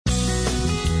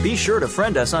Be sure to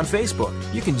friend us on Facebook.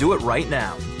 You can do it right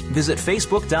now. Visit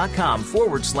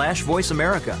facebook.com/Voice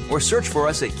America or search for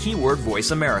us at keyword Voice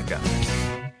America.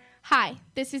 Hi,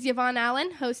 this is Yvonne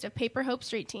Allen, host of Paper Hope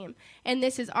Street Team, and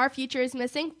this is Our Future is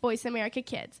Missing, Voice America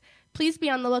Kids. Please be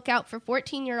on the lookout for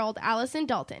 14-year-old Allison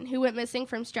Dalton, who went missing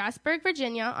from Strasburg,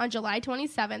 Virginia on July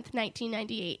 27,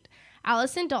 1998.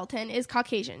 Allison Dalton is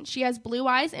Caucasian. She has blue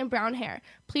eyes and brown hair.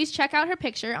 Please check out her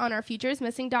picture on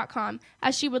ourfutureismissing.com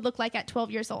as she would look like at 12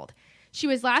 years old. She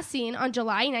was last seen on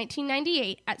July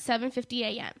 1998 at 7:50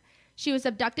 a.m. She was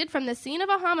abducted from the scene of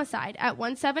a homicide at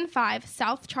 175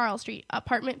 South Charles Street,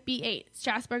 apartment B8,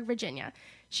 Strasburg, Virginia.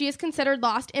 She is considered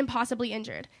lost and possibly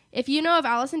injured. If you know of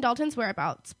Allison Dalton's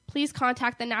whereabouts, please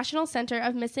contact the National Center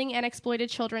of Missing and Exploited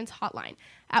Children's hotline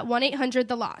at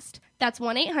 1-800-THE-LOST. That's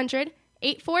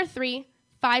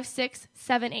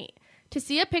 1-800-843-5678. To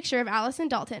see a picture of Allison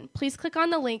Dalton, please click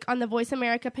on the link on the Voice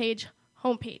America page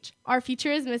homepage, Our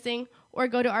Future is Missing, or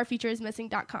go to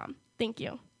ourfutureismissing.com. Thank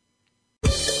you.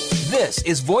 This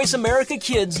is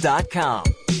VoiceAmericaKids.com.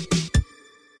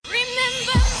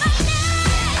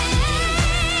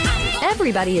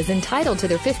 Everybody is entitled to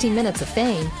their 15 minutes of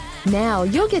fame. Now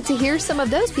you'll get to hear some of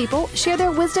those people share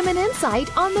their wisdom and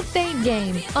insight on the Fame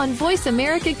Game on Voice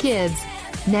America Kids.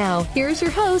 Now, here's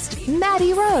your host,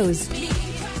 Maddie Rose.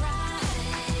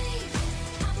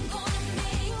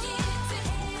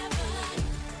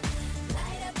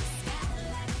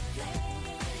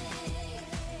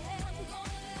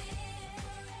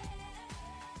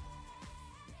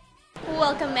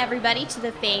 Welcome everybody to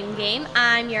the Fame Game.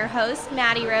 I'm your host,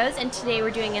 Maddie Rose, and today we're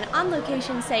doing an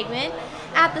on-location segment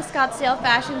at the Scottsdale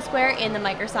Fashion Square in the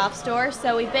Microsoft store.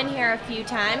 So we've been here a few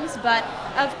times, but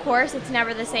of course it's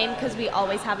never the same because we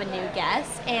always have a new guest.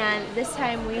 And this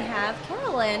time we have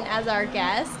Carolyn as our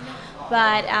guest,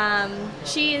 but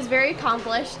she is very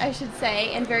accomplished, I should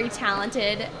say, and very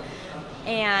talented.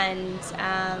 And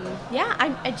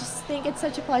I just think it's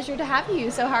such a pleasure to have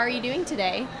you. So how are you doing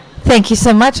today? Thank you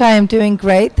so much. I am doing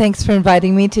great. Thanks for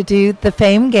inviting me to do the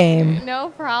Fame Game. No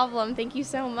problem. Thank you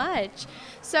so much.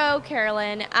 So,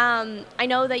 Carolyn, I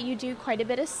know that you do quite a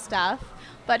bit of stuff,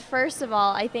 but first of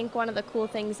all, I think one of the cool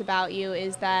things about you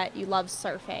is that you love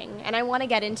surfing. And I want to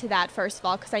get into that first of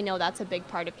all because I know that's a big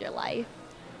part of your life.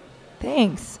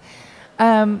 Thanks.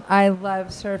 I love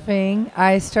surfing.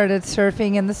 I started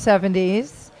surfing in the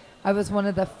 70s. I was one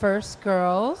of the first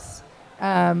girls.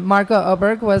 Margot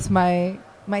Oberg was my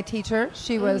teacher.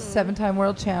 She was 7-time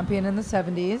world champion in the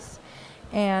 70s.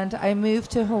 And I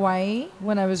moved to Hawaii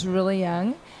when I was really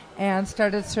young and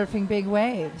started surfing big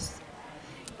waves.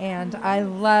 And I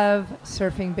love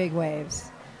surfing big waves.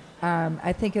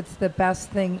 I think it's the best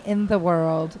thing in the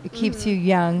world. It keeps you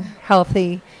young,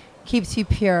 healthy, keeps you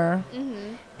pure.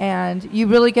 And you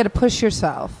really get to push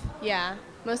yourself. Yeah,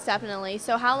 most definitely.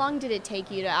 So how long did it take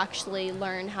you to actually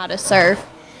learn how to surf?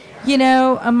 You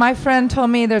know, my friend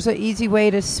told me there's an easy way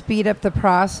to speed up the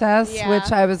process,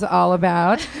 which I was all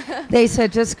about. They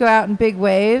said just go out in big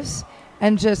waves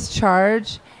and just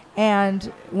charge.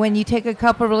 And when you take a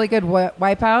couple really good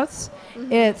wipeouts,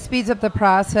 it speeds up the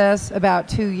process about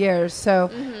 2 years. So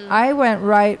I went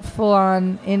right full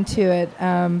on into it.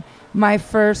 My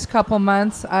first couple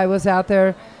months, I was out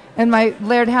there. And my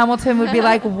Laird Hamilton would be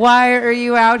like, why are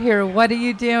you out here? What are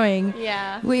you doing?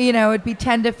 Yeah. It'd be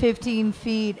 10 to 15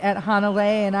 feet at Honolulu,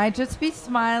 and I'd just be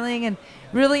smiling and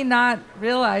really not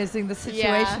realizing the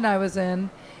situation I was in.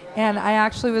 And I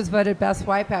actually was voted best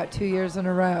wipeout 2 years in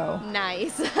a row.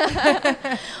 Nice.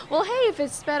 Well, hey, if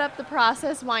it sped up the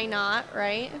process, why not,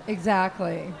 right?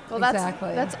 Exactly. Well,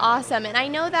 that's awesome. And I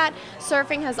know that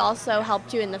surfing has also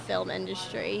helped you in the film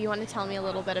industry. You want to tell me a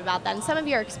little bit about that and some of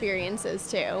your experiences,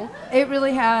 too? It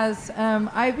really has.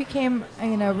 I became,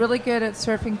 really good at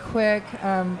surfing quick.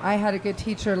 I had a good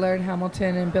teacher, Laird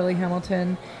Hamilton and Billy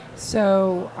Hamilton.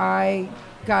 So I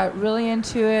got really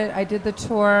into it. I did the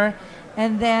tour.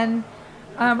 And then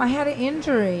I had an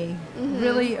injury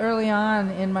really early on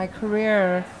in my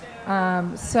career.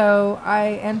 So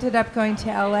I ended up going to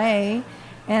LA,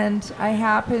 and I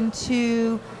happened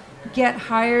to get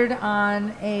hired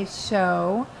on a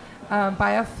show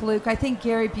by a fluke. I think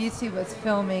Gary Busey was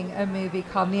filming a movie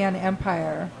called Neon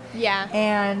Empire. Yeah.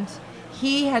 And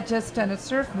he had just done a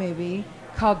surf movie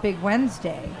called Big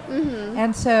Wednesday.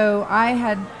 And so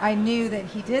I knew that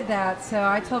he did that. So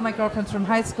I told my girlfriends from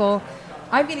high school,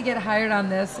 I'm going to get hired on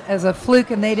this as a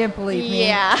fluke, and they didn't believe me.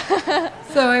 Yeah.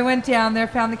 So I went down there,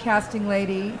 found the casting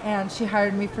lady, and she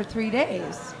hired me for 3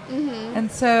 days. And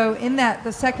so in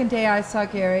the second day I saw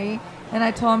Gary, and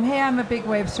I told him, hey, I'm a big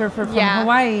wave surfer from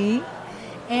Hawaii.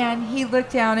 And he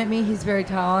looked down at me, he's very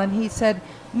tall, and he said,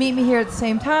 meet me here at the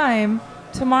same time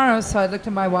tomorrow. So I looked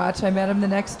at my watch. I met him the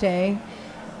next day.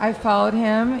 I followed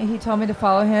him. He told me to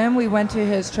follow him. We went to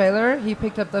his trailer. He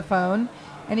picked up the phone,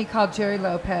 and he called Jerry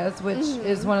Lopez, which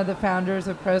is one of the founders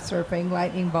of pro surfing,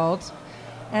 Lightning Bolt.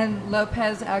 And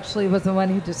Lopez actually was the one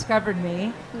who discovered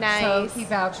me. Nice. So he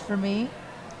vouched for me.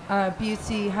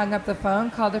 Busey hung up the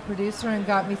phone, called the producer, and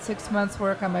got me 6 months'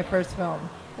 work on my first film.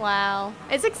 Wow.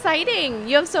 It's exciting.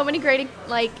 You have so many great,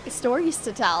 stories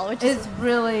to tell, which is It's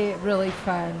really, really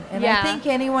fun. And Yeah. I think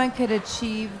anyone could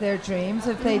achieve their dreams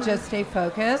if they just stay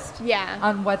focused Yeah.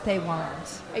 on what they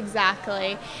want.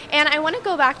 Exactly. And I want to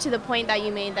go back to the point that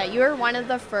you made that you were one of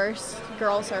the first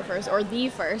girl surfers, or the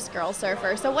first girl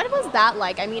surfer. So what was that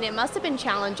like? I mean, it must have been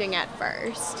challenging at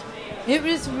first. It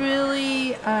was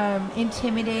really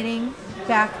intimidating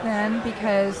back then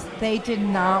because they did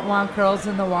not want girls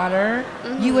in the water.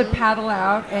 You would paddle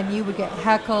out and you would get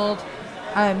heckled.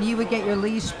 You would get your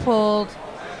leash pulled.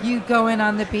 You'd go in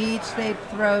on the beach. They'd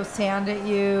throw sand at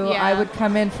you. Yeah. I would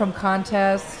come in from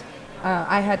contests.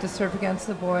 I had to surf against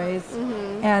the boys.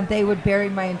 And they would bury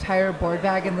my entire board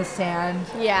bag in the sand.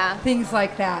 Yeah. Things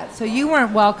like that. So you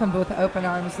weren't welcomed with open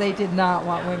arms. They did not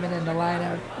want women in the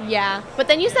lineup. Yeah. But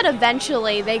then you said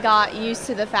eventually they got used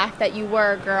to the fact that you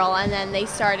were a girl, and then they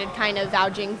started kind of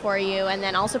vouching for you and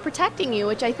then also protecting you,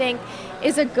 which I think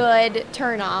is a good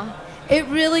turn-off. It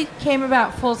really came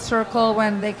about full circle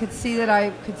when they could see that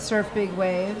I could surf big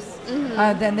waves.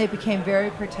 Then they became very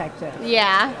protective.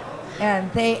 Yeah.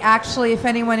 And they actually, if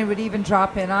anyone would even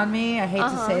drop in on me, I hate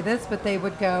to say this, but they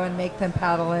would go and make them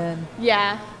paddle in.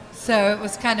 Yeah. So it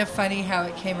was kind of funny how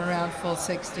it came around full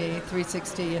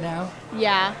 360,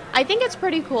 Yeah. I think it's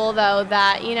pretty cool, though,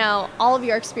 that, all of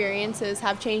your experiences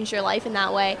have changed your life in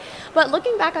that way. But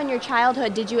looking back on your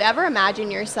childhood, did you ever imagine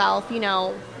yourself,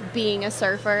 being a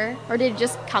surfer? Or did it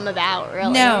just come about,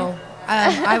 really? No.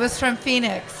 I was from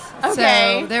Phoenix.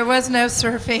 Okay. So there was no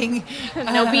surfing.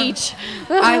 No beach.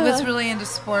 I was really into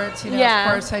sports. Yeah.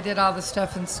 Of course, I did all the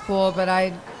stuff in school, but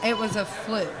it was a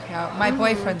fluke. My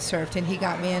boyfriend surfed, and he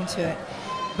got me into it.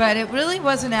 But it really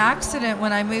was an accident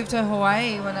when I moved to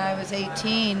Hawaii when I was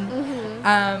 18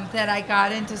 that I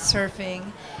got into surfing,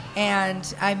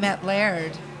 and I met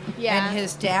Laird. Yeah. And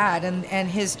his dad, and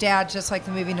his dad, just like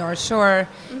the movie North Shore,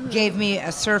 gave me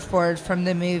a surfboard from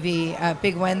the movie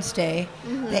Big Wednesday,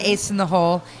 the Ace in the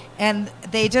Hole, and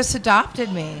they just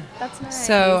adopted me. That's nice.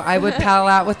 So I would paddle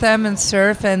out with them and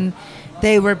surf, and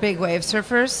they were big wave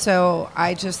surfers, so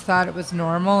I just thought it was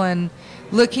normal, and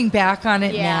looking back on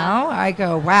it now, I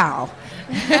go, wow.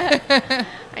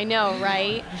 I know,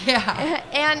 right? Yeah.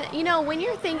 And, when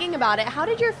you're thinking about it, how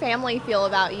did your family feel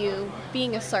about you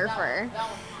being a surfer?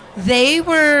 They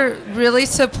were really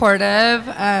supportive.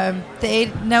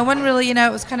 No one really,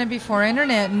 it was kind of before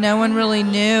internet. No one really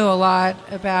knew a lot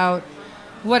about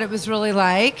what it was really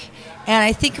like. And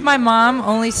I think my mom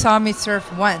only saw me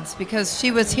surf once because she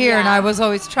was here and I was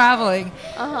always traveling.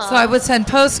 So I would send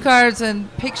postcards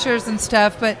and pictures and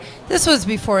stuff. But this was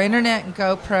before internet and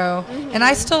GoPro. And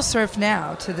I still surf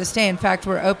now to this day. In fact,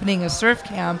 we're opening a surf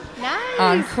camp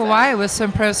on Kauai with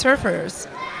some pro surfers.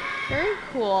 Very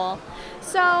cool.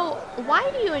 So why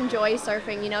do you enjoy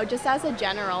surfing, just as a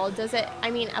general? Does it,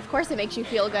 of course it makes you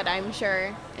feel good, I'm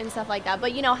sure, and stuff like that.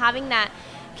 But, having that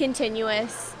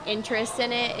continuous interest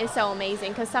in it is so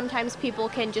amazing because sometimes people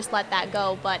can just let that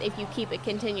go. But if you keep it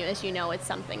continuous, it's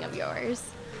something of yours.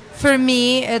 For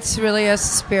me, it's really a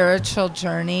spiritual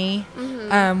journey.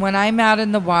 When I'm out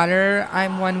in the water,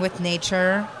 I'm one with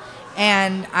nature.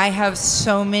 And I have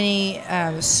so many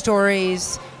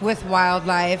stories with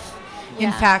wildlife. Yeah.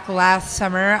 In fact, last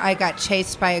summer, I got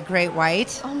chased by a great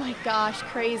white. Oh my gosh,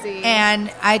 crazy.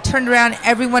 And I turned around,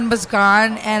 everyone was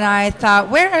gone, and I thought,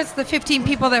 where is the 15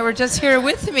 people that were just here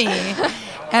with me?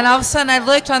 And all of a sudden, I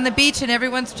looked on the beach, and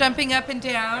everyone's jumping up and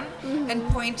down and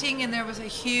pointing, and there was a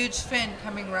huge fin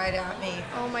coming right at me.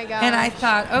 Oh my gosh. And I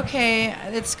thought, okay,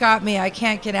 it's got me. I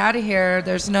can't get out of here.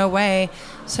 There's no way.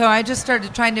 So I just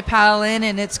started trying to paddle in,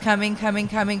 and it's coming,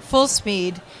 full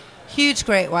speed. Huge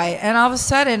great white, and all of a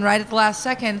sudden, right at the last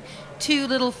second, 2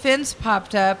 little fins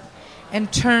popped up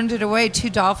and turned it away. 2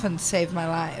 dolphins saved my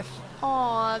life.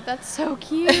 Aw, that's so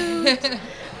cute.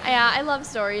 Yeah, I love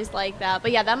stories like that.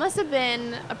 But yeah, that must have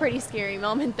been a pretty scary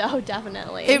moment, though,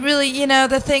 definitely. It really,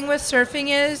 the thing with surfing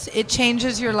is it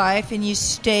changes your life, and you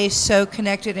stay so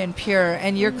connected and pure,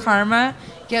 and your karma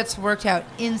gets worked out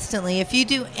instantly. If you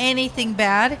do anything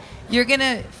bad, you're going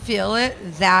to feel it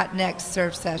that next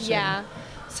surf session. Yeah.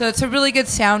 So it's a really good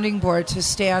sounding board to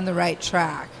stay on the right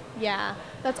track. Yeah,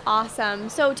 that's awesome.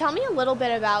 So tell me a little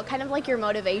bit about kind of like your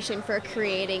motivation for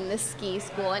creating this ski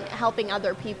school and helping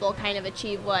other people kind of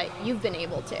achieve what you've been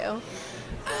able to.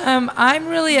 I'm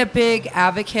really a big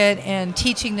advocate in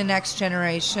teaching the next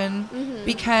generation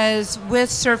because with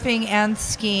surfing and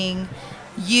skiing,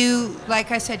 you,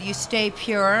 like I said, you stay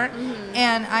pure.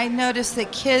 And I notice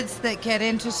that kids that get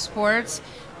into sports,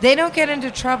 they don't get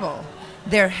into trouble.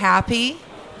 They're happy,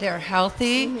 they're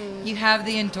healthy, you have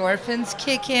the endorphins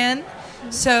kick in.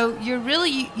 So you're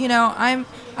really,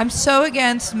 I'm so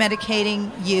against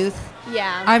medicating youth.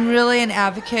 Yeah. I'm really an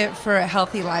advocate for a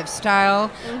healthy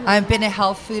lifestyle. I've been a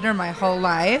health fooder my whole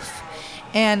life.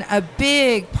 And a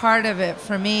big part of it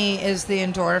for me is the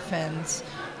endorphins.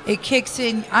 It kicks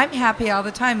in. I'm happy all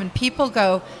the time. And people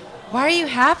go, why are you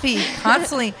happy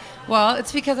constantly? Well,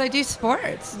 it's because I do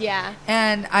sports. Yeah.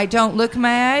 And I don't look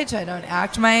my age. I don't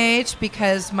act my age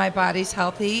because my body's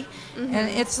healthy. And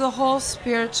it's the whole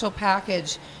spiritual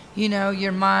package.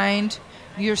 Your mind,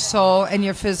 your soul, and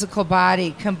your physical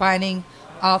body, combining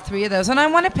all three of those. And I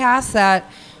want to pass that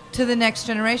to the next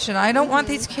generation. I don't want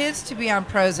these kids to be on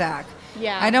Prozac.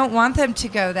 Yeah. I don't want them to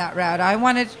go that route. I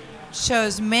want to show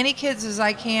as many kids as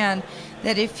I can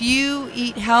that if you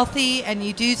eat healthy and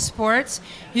you do sports,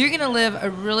 you're going to live a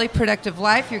really productive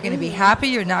life. You're going to be happy.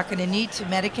 You're not going to need to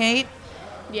medicate.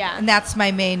 Yeah. And that's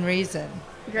my main reason.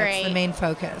 Great. That's the main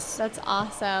focus. That's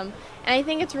awesome. And I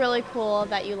think it's really cool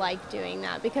that you like doing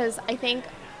that because I think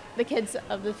the kids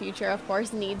of the future, of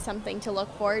course, need something to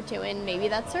look forward to, and maybe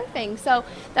that's surfing. So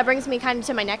that brings me kind of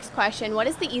to my next question. What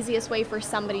is the easiest way for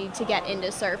somebody to get into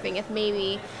surfing if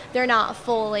maybe they're not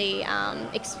fully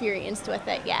experienced with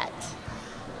it yet?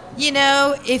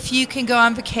 If you can go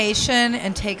on vacation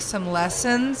and take some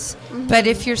lessons, but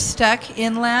if you're stuck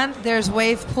inland, there's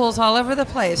wave pools all over the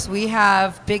place. We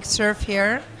have Big Surf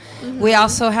here. We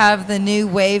also have the new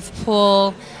wave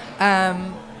pool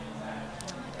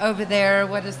over there.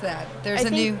 What is that? There's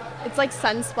new. It's like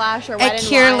Sunsplash or Wet at n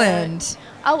Kierland.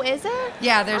 Oh, is it?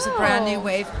 Yeah, there's a brand new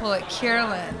wave pool at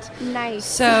Kierland. Nice.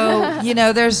 So,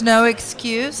 there's no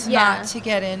excuse not to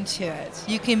get into it.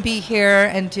 You can be here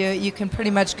and do it. You can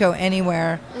pretty much go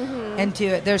anywhere and do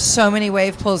it. There's so many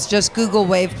wave pools. Just Google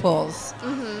wave pools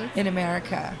in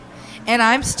America. And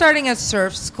I'm starting a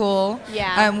surf school.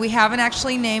 Yeah. We haven't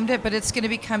actually named it, but it's going to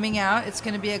be coming out. It's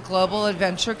going to be a global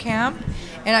adventure camp.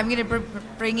 And I'm going to be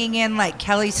bringing in like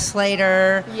Kelly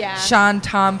Slater, Sean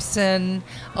Thompson,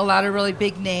 a lot of really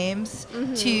big names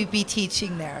to be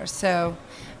teaching there. So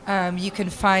you can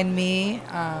find me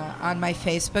on my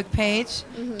Facebook page,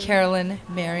 Carolyn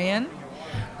Marion.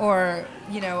 Or,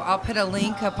 I'll put a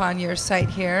link up on your site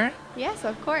here. Yes,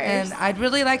 of course. And I'd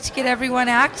really like to get everyone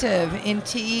active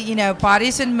into,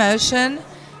 bodies in motion,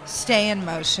 stay in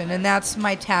motion. And that's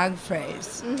my tag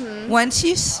phrase. Once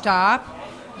you stop,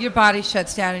 your body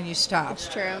shuts down and you stop. It's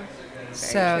true.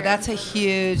 So that's a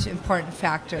huge, important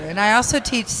factor. And I also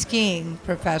teach skiing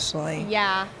professionally.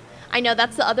 Yeah. I know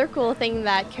that's the other cool thing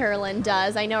that Carolyn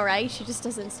does. I know, right? She just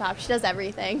doesn't stop. She does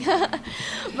everything.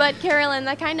 But Carolyn,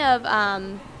 that kind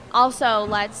of also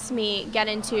lets me get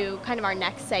into kind of our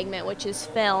next segment, which is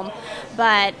film.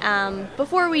 But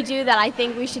before we do that, I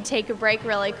think we should take a break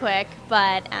really quick.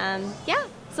 But yeah,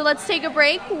 so let's take a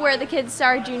break. We're the Kids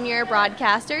Star Junior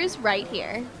broadcasters right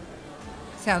here.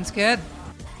 Sounds good.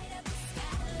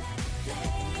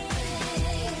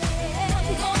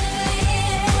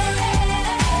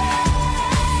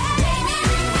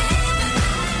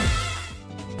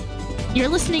 You're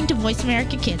listening to Voice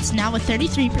America Kids, now with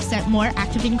 33% more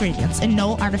active ingredients and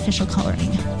no artificial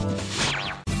coloring.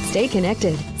 Stay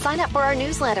connected. Sign up for our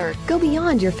newsletter. Go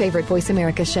beyond your favorite Voice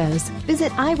America shows.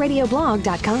 Visit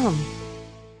iradioblog.com.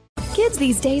 Kids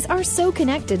these days are so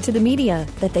connected to the media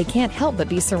that they can't help but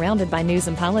be surrounded by news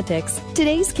and politics.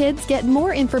 Today's kids get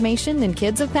more information than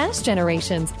kids of past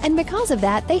generations, and because of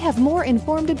that, they have more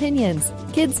informed opinions.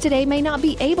 Kids today may not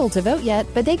be able to vote yet,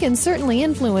 but they can certainly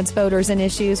influence voters and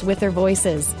issues with their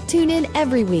voices. Tune in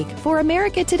every week for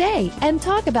America Today and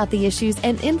talk about the issues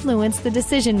and influence the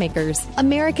decision makers.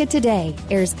 America Today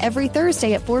airs every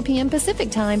Thursday at 4 p.m.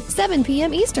 Pacific Time, 7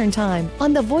 p.m. Eastern Time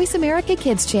on the Voice America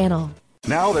Kids channel.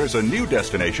 Now there's a new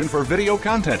destination for video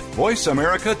content,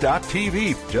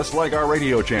 voiceamerica.tv, just like our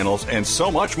radio channels and so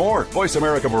much more. Voice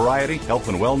America Variety, Health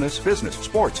and Wellness, Business,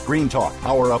 Sports, Green Talk,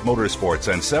 Power Up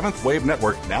Motorsports, and Seventh Wave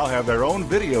Network now have their own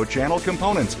video channel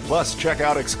components. Plus, check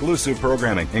out exclusive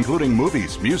programming, including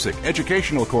movies, music,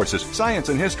 educational courses, science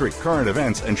and history, current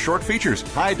events, and short features.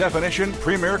 High-definition,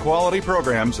 premier quality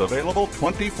programs available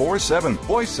 24/7.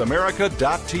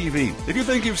 VoiceAmerica.tv. If you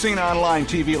think you've seen online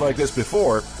TV like this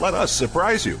before, let us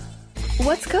surprise you.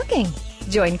 What's cooking?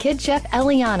 Join Kid Chef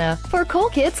Eliana for Cool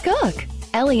Kids Cook.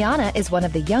 Eliana is one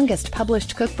of the youngest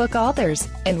published cookbook authors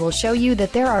and will show you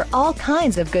that there are all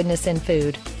kinds of goodness in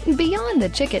food, beyond the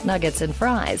chicken nuggets and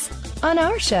fries. On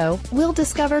our show, we'll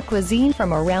discover cuisine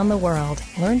from around the world,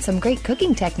 learn some great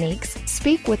cooking techniques,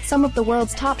 speak with some of the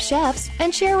world's top chefs,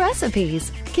 and share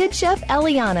recipes. Kid Chef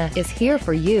Eliana is here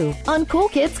for you on Cool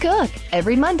Kids Cook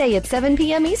every Monday at 7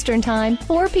 p.m. Eastern Time,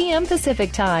 4 p.m.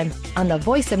 Pacific Time on the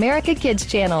Voice America Kids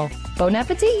channel. Bon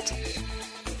appetit!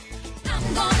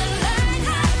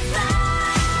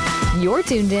 You're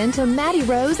tuned in to Maddie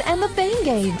Rose and the Fame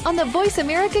Game on the Voice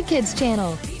America Kids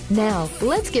channel. Now,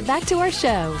 let's get back to our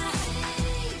show.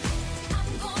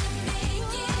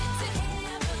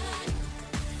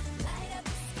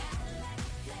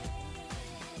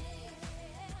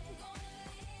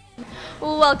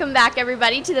 Welcome back,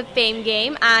 everybody, to the Fame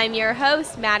Game. I'm your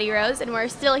host, Maddie Rose, and we're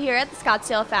still here at the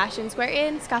Scottsdale Fashion Square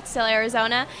in Scottsdale,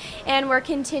 Arizona, and we're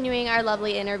continuing our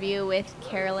lovely interview with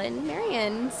Carolyn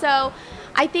Marion. So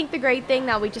I think the great thing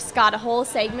that we just got a whole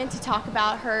segment to talk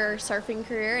about her surfing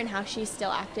career and how she's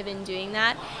still active in doing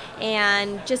that,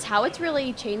 and just how it's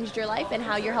really changed your life and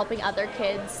how you're helping other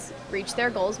kids reach their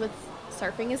goals with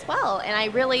surfing as well. And I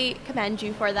really commend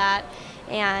you for that.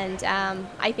 And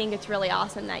I think it's really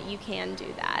awesome that you can do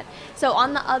that. So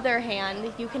on the other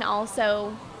hand, you can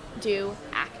also do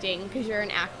acting because you're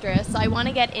an actress. So I want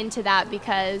to get into that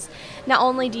because not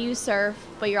only do you surf,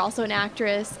 but you're also an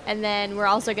actress. And then we're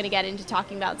also going to get into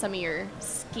talking about some of your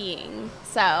skiing.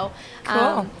 So,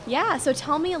 Cool. Yeah. So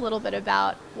tell me a little bit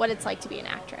about what it's like to be an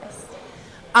actress.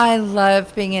 I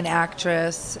love being an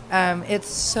actress. It's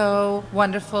so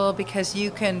wonderful because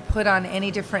you can put on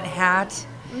any different hat.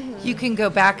 You can go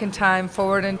back in time,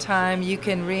 forward in time. You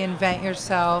can reinvent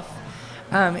yourself.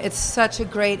 It's such a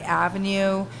great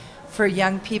avenue for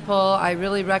young people. I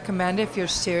really recommend if you're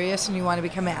serious and you want to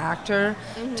become an actor.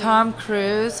 Tom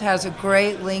Cruise has a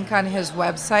great link on his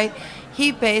website.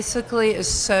 He basically is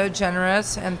so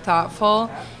generous and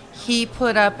thoughtful. He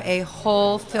put up a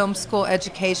whole film school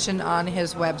education on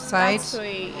his website. That's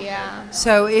sweet, yeah.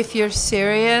 So if you're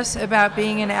serious about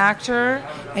being an actor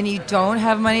and you don't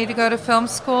have money to go to film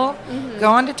school,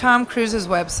 go onto Tom Cruise's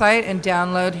website and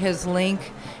download his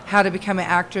link, How to Become an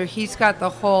Actor. He's got the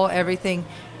whole everything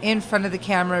in front of the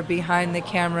camera, behind the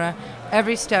camera,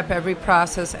 every step, every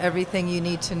process, everything you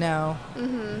need to know.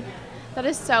 That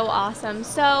is so awesome.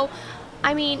 So,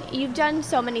 I mean, you've done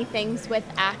so many things with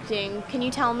acting. Can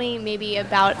you tell me maybe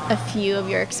about a few of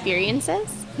your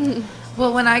experiences?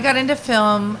 Well, when I got into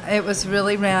film, it was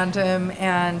really random,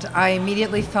 and I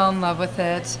immediately fell in love with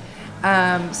it.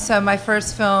 So my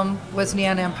first film was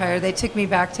Neon Empire. They took me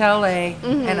back to LA,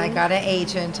 and I got an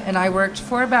agent, and I worked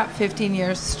for about 15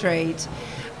 years straight.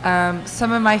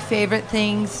 Some of my favorite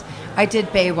things, I did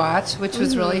Baywatch, which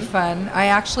was really fun. I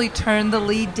actually turned the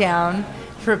lead down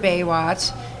for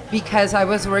Baywatch because I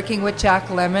was working with Jack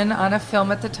Lemmon on a film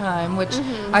at the time, which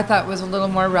I thought was a little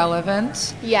more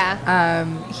relevant. Yeah.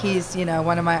 He's,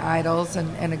 one of my idols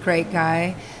and a great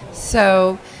guy.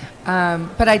 So,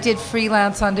 but I did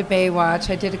freelance onto Baywatch.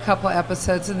 I did a couple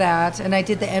episodes of that, and I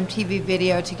did the MTV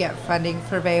video to get funding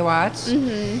for Baywatch.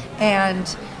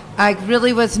 And I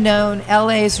really was known.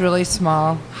 LA is really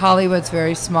small. Hollywood's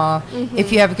very small.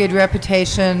 If you have a good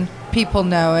reputation, people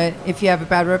know it. If you have a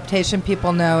bad reputation,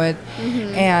 people know it.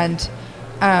 And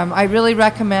I really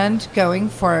recommend going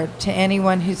for it to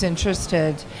anyone who's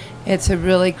interested. It's a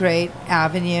really great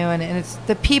avenue, and it's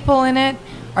the people in it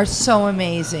are so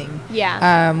amazing.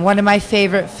 Yeah. One of my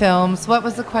favorite films. What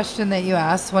was the question that you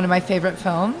asked? One of my favorite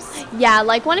films? Yeah,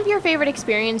 like one of your favorite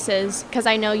experiences, because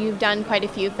I know you've done quite a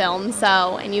few films,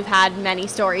 and you've had many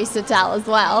stories to tell as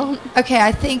well. Okay,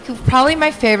 I think probably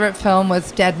my favorite film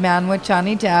was Dead Man with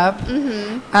Johnny Depp.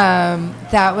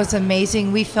 That was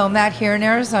amazing. We filmed that here in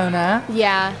Arizona.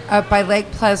 Yeah. Up by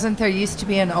Lake Pleasant, there used to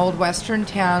be an old western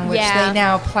town, which they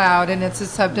now plowed, and it's a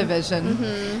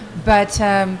subdivision. But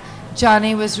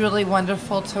Johnny was really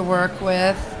wonderful to work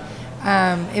with.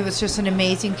 It was just an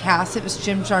amazing cast. It was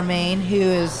Jim Jarmusch, who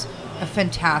is a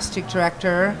fantastic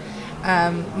director.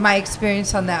 My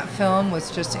experience on that film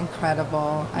was just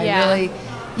incredible. I really,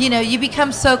 you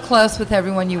become so close with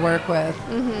everyone you work with,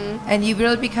 and you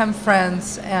really become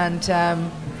friends, and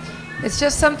it's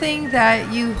just something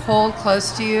that you hold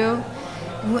close to you.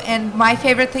 And my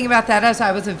favorite thing about that is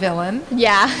I was a villain.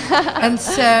 Yeah. And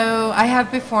so I have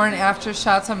before and after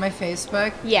shots on my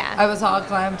Facebook. Yeah. I was all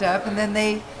glammed up, and then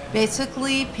they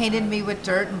basically painted me with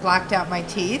dirt and blacked out my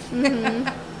teeth,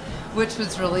 which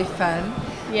was really fun.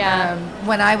 Yeah.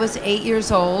 When I was 8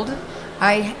 years old,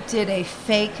 I did a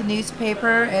fake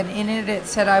newspaper, and in it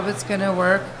said I was going to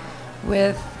work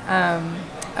with,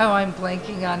 I'm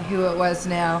blanking on who it was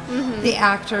now, the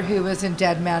actor who was in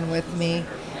Dead Man with me.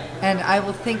 And I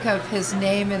will think of his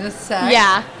name in a sec.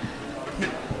 Yeah.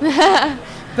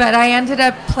 But I ended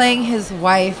up playing his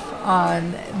wife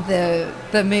on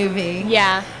the movie.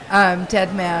 Yeah.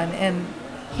 Dead Man, and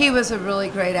he was a really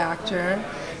great actor.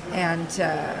 And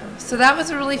so that was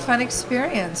a really fun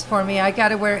experience for me. I got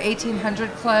to wear 1800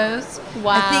 clothes.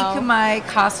 Wow. I think my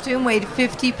costume weighed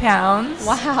 50 pounds.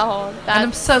 Wow. And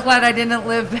I'm so glad I didn't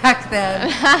live back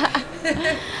then.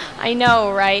 I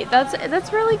know, right?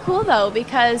 That's really cool, though,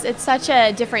 because it's such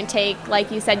a different take.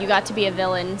 Like you said, you got to be a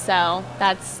villain, so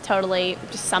that's totally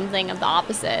just something of the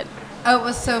opposite. Oh, it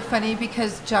was so funny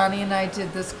because Johnny and I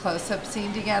did this close-up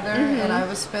scene together, and I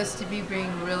was supposed to be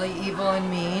being really evil and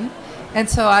mean. And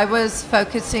so I was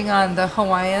focusing on the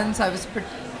Hawaiians. I was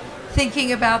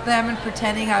thinking about them and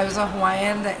pretending I was a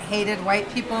Hawaiian that hated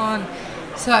white people. And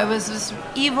so I was this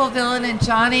evil villain, and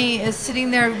Johnny is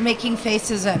sitting there making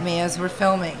faces at me as we're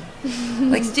filming.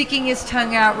 Like sticking his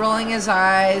tongue out, rolling his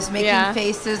eyes, making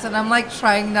faces, and I'm like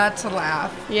trying not to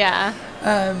laugh. Yeah.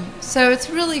 So it's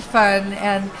really fun,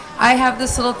 and I have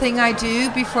this little thing I do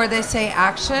before they say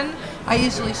action. I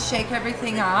usually shake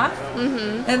everything off,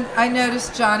 and I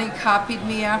noticed Johnny copied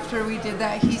me after we did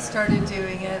that. He started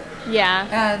doing it. Yeah.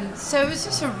 And so it was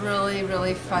just a really,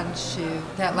 really fun shoot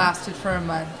that lasted for a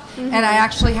month. And I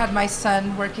actually had my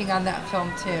son working on that film,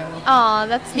 too. Oh,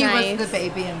 that's nice. He was the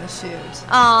baby in the shoot.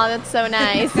 Oh, that's so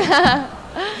nice.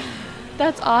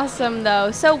 That's awesome,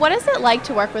 though. So what is it like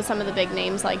to work with some of the big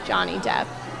names like Johnny Depp?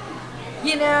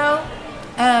 You know,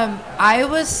 I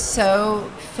was so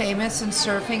famous in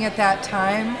surfing at that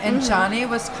time, and Johnny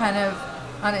was kind of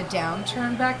on a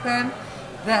downturn back then,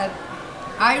 that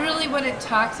I really wouldn't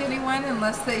talk to anyone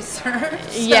unless they surfed.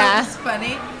 So Yeah. it was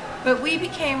funny. But we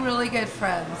became really good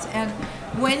friends. And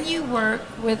when you work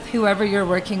with whoever you're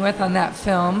working with on that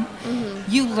film,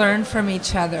 you learn from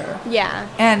each other. Yeah.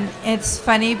 And it's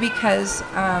funny because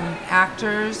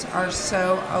actors are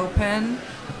so open.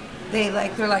 They're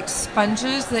like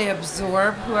sponges. They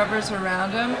absorb whoever's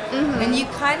around them. And you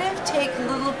kind of take a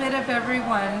little bit of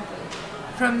everyone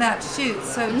from that shoot.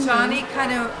 So Johnny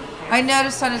I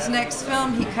noticed on his next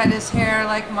film, he cut his hair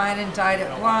like mine and dyed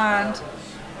it blonde.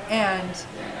 And,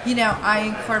 you know, I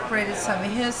incorporated some of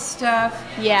his stuff.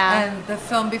 Yeah. And the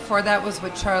film before that was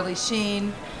with Charlie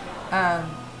Sheen.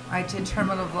 I did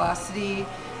Terminal Velocity.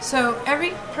 So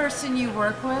every person you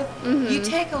work with, you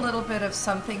take a little bit of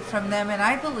something from them, and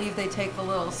I believe they take a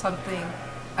little something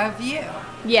of you.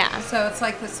 Yeah. So it's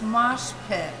like this mosh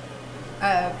pit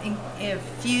of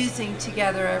fusing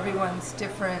together everyone's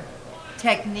different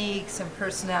techniques and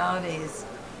personalities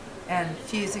and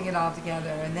fusing it all together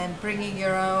and then bringing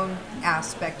your own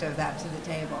aspect of that to the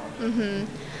table.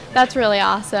 That's really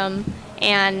awesome.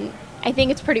 And I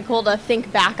think it's pretty cool to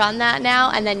think back on that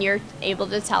now, and then you're able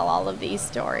to tell all of these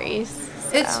stories.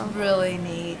 So. It's really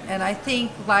neat, and I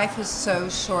think life is so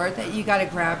short that you got to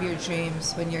grab your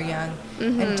dreams when you're young.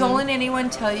 And don't let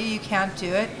anyone tell you can't do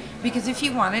it, because if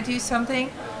you want to do something,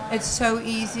 it's so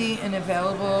easy and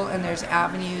available, and there's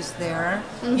avenues there.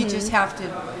 You just have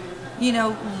to, you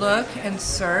know, look and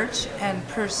search and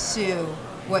pursue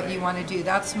what you want to do.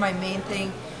 That's my main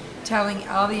thing, telling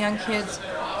all the young kids,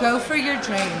 go for your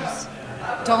dreams.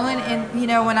 Don't let, and you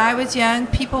know, when I was young,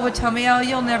 people would tell me, oh,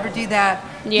 you'll never do that.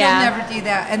 Yeah. You'll never do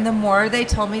that. And the more they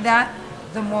told me that,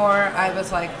 the more I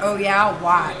was like, oh yeah,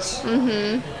 watch.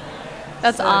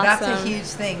 That's awesome. That's a huge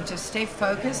thing. Just stay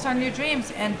focused on your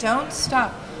dreams and don't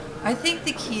stop. I think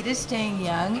the key to staying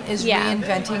young is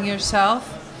reinventing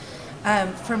yourself.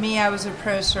 For me, I was a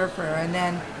pro surfer, and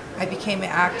then I became an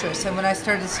actress. And when I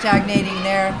started stagnating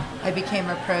there, I became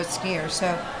a pro skier.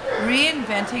 So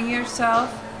reinventing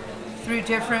yourself through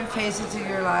different phases of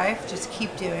your life, just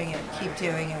keep doing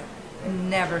it,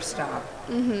 and never stop.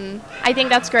 I think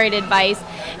that's great advice.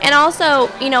 And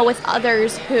also, you know, with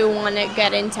others who want to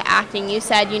get into acting, you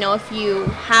said, you know, if you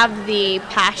have the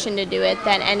passion to do it,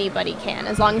 then anybody can,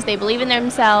 as long as they believe in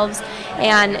themselves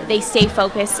and they stay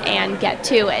focused and get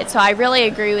to it. So I really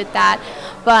agree with that.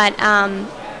 But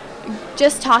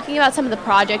just talking about some of the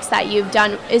projects that you've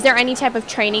done, is there any type of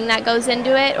training that goes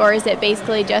into it, or is it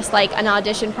basically just like an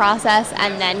audition process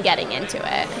and then getting into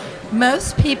it?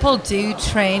 Most people do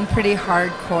train pretty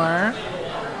hardcore.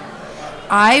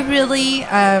 I really,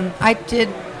 I did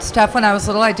stuff when I was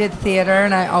little. I did theater,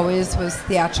 and I always was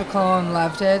theatrical and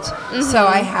loved it. So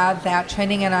I had that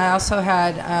training, and I also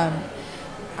had,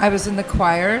 I was in the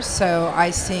choir, so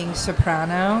I sing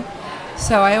soprano.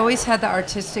 So I always had the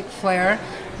artistic flair.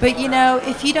 But, you know,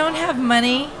 if you don't have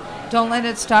money, don't let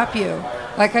it stop you.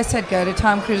 Like I said, go to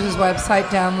Tom Cruise's website,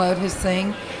 download his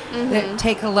thing,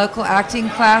 take a local acting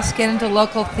class, get into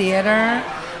local theater.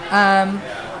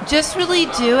 Just really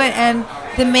do it. And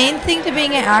the main thing to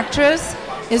being an actress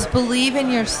is believe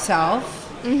in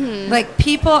yourself Like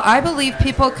people, I believe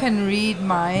people can read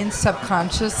minds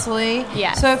subconsciously.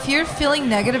 Yes. So if you're feeling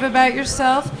negative about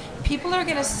yourself, people are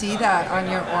going to see that on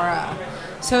your aura.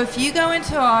 So if you go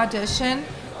into an audition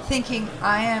thinking,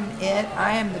 I am it,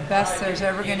 I am the best there's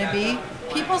ever going to be,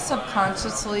 people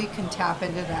subconsciously can tap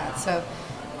into that. So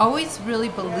always really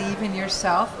believe in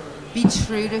yourself. Be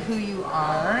true to who you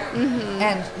are,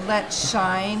 and let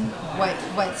shine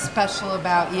what's special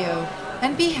about you,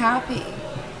 and be happy.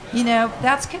 You know,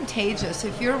 that's contagious.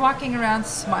 If you're walking around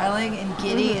smiling and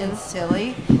giddy and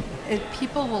silly,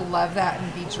 people will love that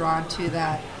and be drawn to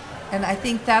that. And I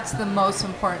think that's the most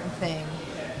important thing,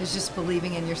 is just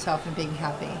believing in yourself and being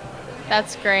happy.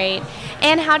 That's great.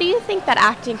 And how do you think that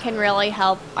acting can really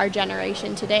help our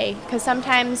generation today? Because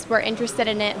sometimes we're interested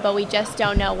in it, but we just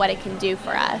don't know what it can do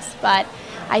for us. But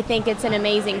I think it's an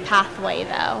amazing pathway,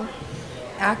 though.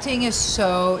 Acting is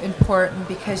so important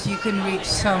because you can reach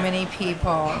so many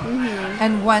people.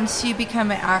 And once you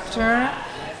become an actor,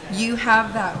 you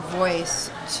have that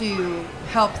voice to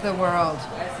help the world.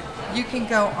 You can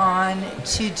go on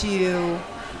to do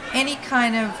any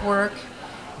kind of work,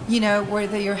 you know,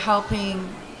 whether you're helping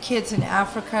kids in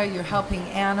Africa, you're helping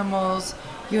animals,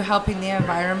 you're helping the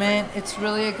environment. It's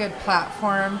really a good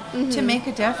platform to make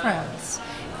a difference.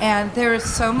 And there is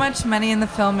so much money in the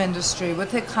film industry.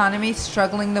 With the economy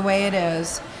struggling the way it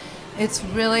is, it's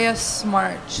really a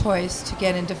smart choice to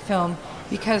get into film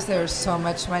because there's so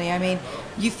much money. I mean,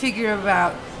 you figure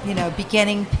about, you know,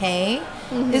 beginning pay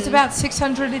is about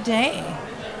 $600 a day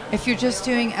if you're just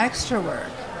doing extra work.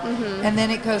 And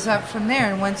then it goes up from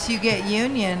there. And once you get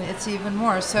union, it's even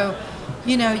more. So,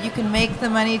 you know, you can make the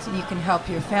money, you can help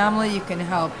your family, you can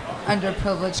help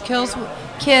underprivileged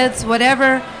kids,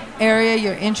 whatever area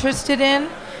you're interested in,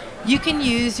 you can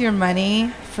use your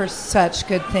money for such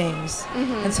good things.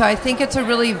 And so I think it's a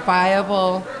really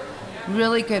viable,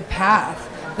 really good path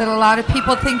that a lot of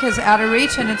people think is out of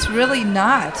reach, and it's really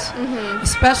not.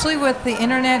 Especially with the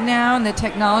internet now and the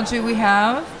technology we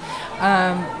have.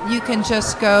 You can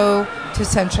just go to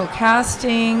Central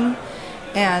Casting,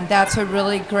 and that's a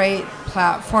really great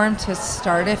platform to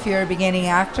start if you're a beginning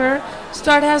actor.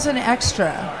 Start as an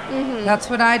extra. That's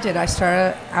what I did. I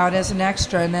started out as an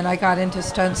extra, and then I got into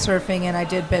stunt surfing, and I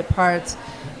did bit parts,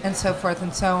 and so forth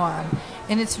and so on.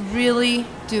 And it's really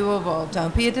doable.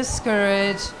 Don't be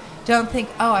discouraged. Don't think,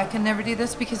 oh, I can never do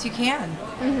this, because you can.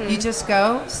 You just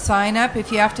go, sign up.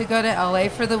 If you have to go to LA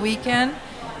for the weekend,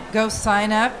 go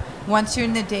sign up. Once you're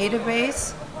in the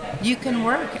database, you can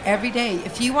work every day.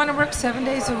 If you want to work 7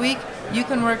 days a week, you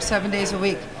can work 7 days a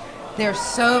week.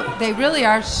 They really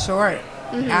are short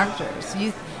actors.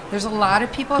 There's a lot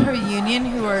of people who are union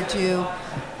who are due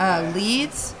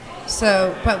leads.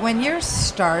 So, but when you're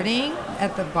starting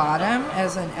at the bottom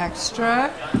as an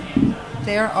extra,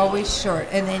 they're always short.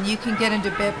 And then you can get into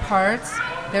bit parts.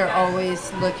 They're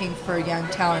always looking for young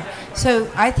talent. So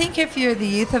I think if you're the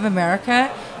youth of America,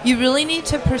 you really need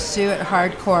to pursue it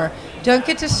hardcore. Don't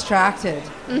get distracted.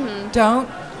 Don't,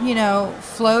 you know,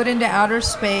 float into outer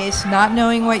space, not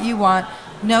knowing what you want.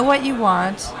 Know what you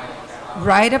want.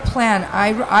 Write a plan.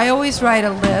 I always write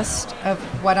a list of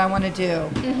what I want to do,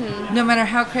 no matter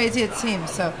how crazy it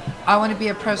seems. So I want to be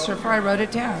a pro surfer. I wrote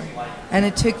it down. And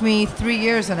it took me 3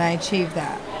 years, and I achieved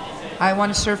that. I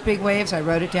want to surf big waves. I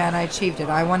wrote it down. I achieved it.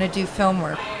 I want to do film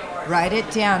work. Write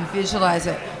it down. Visualize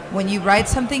it. When you write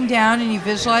something down and you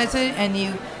visualize it and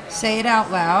you say it out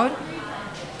loud,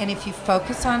 and if you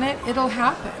focus on it, it'll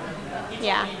happen.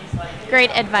 Yeah,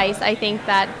 great advice. I think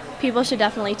that people should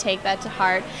definitely take that to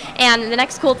heart. And the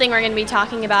next cool thing we're going to be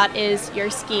talking about is your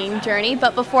skiing journey.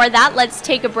 But before that, let's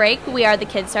take a break. We are the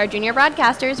KidStar Junior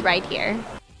Broadcasters right here.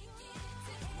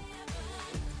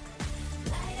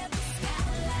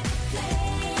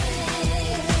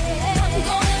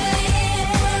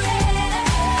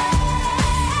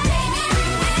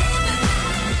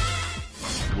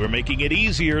 We're making it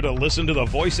easier to listen to the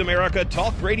Voice America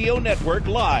Talk Radio Network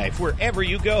live wherever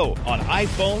you go on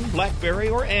iPhone, BlackBerry,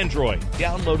 or Android.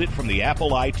 Download it from the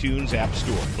Apple iTunes App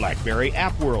Store, BlackBerry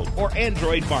App World, or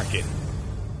Android Market.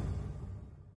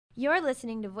 You're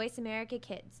listening to Voice America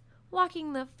Kids,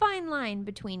 walking the fine line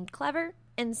between clever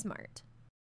and smart.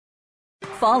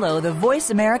 Follow the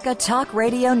Voice America Talk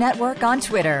Radio Network on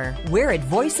Twitter. We're at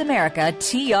Voice America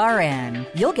TRN.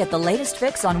 You'll get the latest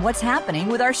fix on what's happening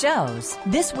with our shows,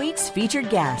 this week's featured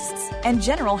guests, and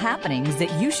general happenings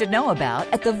that you should know about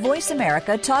at the Voice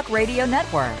America Talk Radio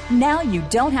Network. Now you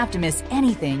don't have to miss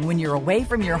anything when you're away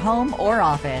from your home or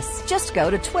office. Just go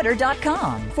to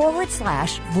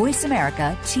twitter.com/Voice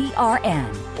America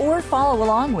TRN or follow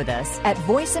along with us at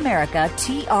Voice America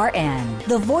TRN.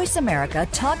 The Voice America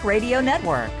Talk Radio Network.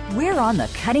 Network. We're on the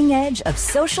cutting edge of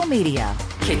social media.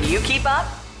 Can you keep up?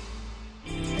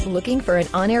 Looking for an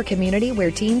on-air community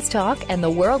where teens talk and the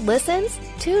world listens?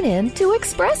 Tune in to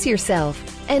Express Yourself,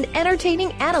 an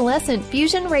entertaining adolescent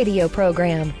fusion radio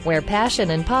program where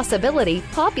passion and possibility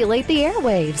populate the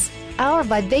airwaves. Our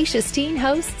vivacious teen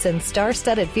hosts and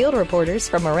star-studded field reporters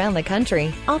from around the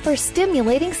country offer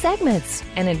stimulating segments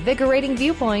and invigorating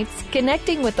viewpoints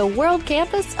connecting with the world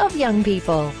campus of young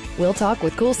people. We'll talk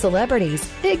with cool celebrities,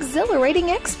 exhilarating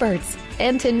experts,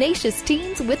 and tenacious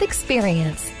teens with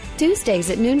experience. Tuesdays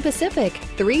at noon Pacific,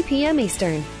 3 p.m.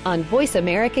 Eastern on Voice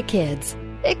America Kids.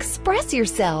 Express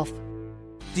yourself.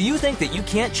 Do you think that you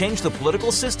can't change the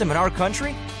political system in our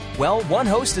country? Well, one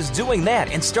host is doing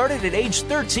that and started at age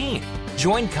 13.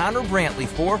 Join Connor Brantley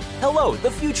for Hello,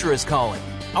 the Future is Calling.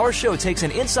 Our show takes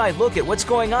an inside look at what's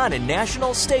going on in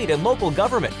national, state, and local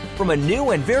government from a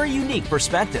new and very unique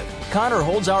perspective. Connor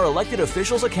holds our elected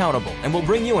officials accountable and will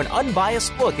bring you an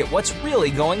unbiased look at what's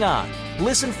really going on.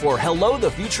 Listen for Hello,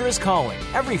 the Future is Calling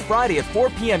every Friday at 4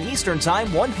 p.m. Eastern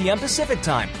Time, 1 p.m. Pacific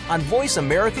Time on Voice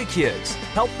America Kids.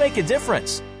 Help make a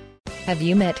difference. Have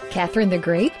you met Catherine the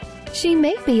Grape? She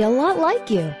may be a lot like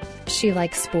you. She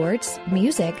likes sports,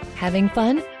 music, having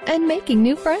fun, and making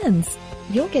new friends.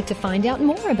 You'll get to find out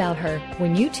more about her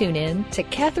when you tune in to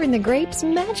Catherine the Grape's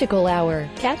Magical Hour.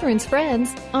 Catherine's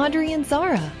friends, Audrey and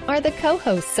Zara, are the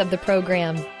co-hosts of the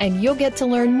program, and you'll get to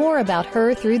learn more about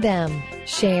her through them.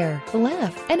 Share,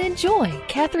 laugh, and enjoy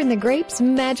Catherine the Grape's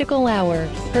Magical Hour.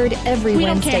 Heard every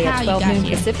Wednesday at 12 noon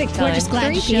Pacific Time,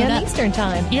 3 p.m. Eastern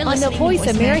Time on the Voice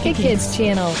America Kids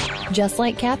channel. Just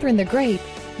like Catherine the Grape,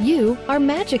 you are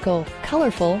magical,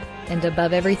 colorful, and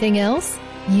above everything else,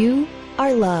 you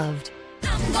are loved.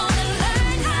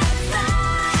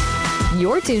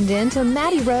 You're tuned in to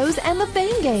Maddie Rose and the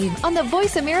Fame Game on the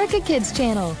Voice America Kids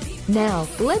channel. Now,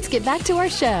 let's get back to our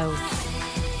show.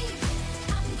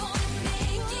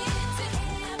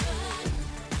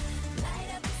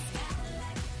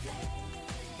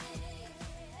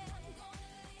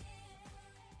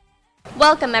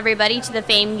 Welcome, everybody, to the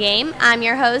Fame Game. I'm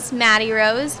your host, Maddie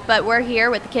Rose, but we're here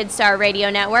with the Kidstar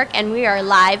Radio Network, and we are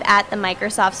live at the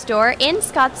Microsoft Store in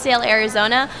Scottsdale,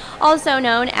 Arizona, also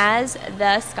known as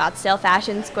the Scottsdale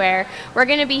Fashion Square. We're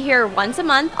going to be here once a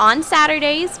month on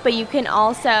Saturdays, but you can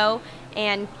also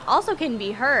can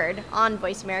be heard on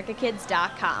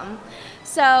voiceamericakids.com.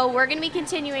 So we're going to be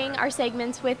continuing our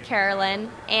segments with Carolyn,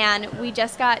 and we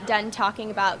just got done talking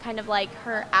about kind of like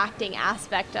her acting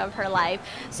aspect of her life.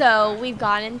 So we've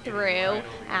gotten through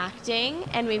acting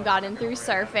and we've gotten through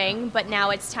surfing, but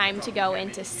now it's time to go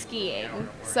into skiing.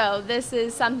 So this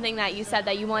is something that you said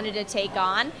that you wanted to take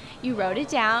on. You wrote it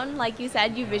down, like you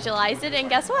said, you visualized it, and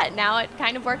guess what? Now it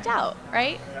kind of worked out,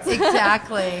 right?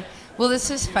 Exactly. Well,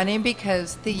 this is funny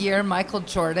because the year Michael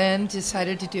Jordan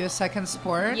decided to do a second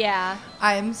sport, yeah,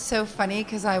 I'm so funny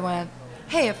because I went,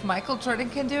 hey, if Michael Jordan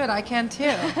can do it, I can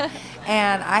too.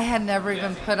 And I had never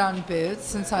even put on boots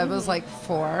since I was like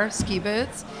 4, ski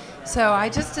boots. So I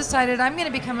just decided I'm going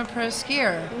to become a pro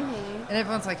skier. Mm-hmm. And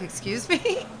everyone's like, excuse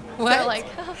me? What? Like,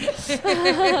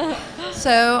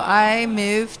 So I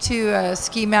moved to a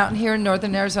ski mountain here in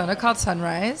northern Arizona called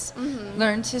Sunrise,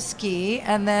 learned to ski,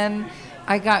 and then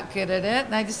I got good at it,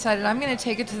 and I decided I'm going to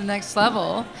take it to the next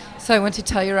level. So I went to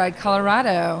Telluride,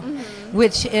 Colorado,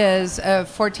 which is a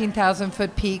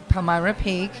 14,000-foot peak, Palmyra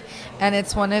Peak, and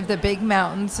it's one of the big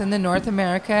mountains in the North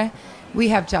America. We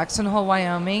have Jackson Hole,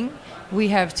 Wyoming. We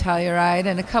have Telluride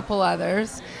and a couple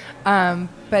others.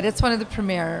 But it's one of the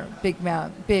premier big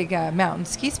mountain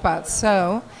ski spots.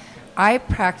 So I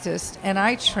practiced and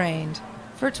I trained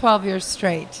for 12 years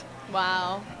straight.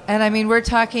 wow. And I mean, we're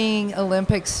talking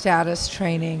Olympic status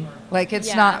training. Like,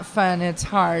 it's not fun. It's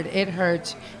hard. It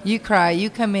hurts. You cry. You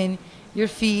come in. Your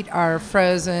feet are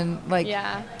frozen, like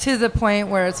to the point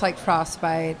where it's like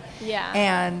frostbite. Yeah.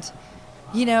 And,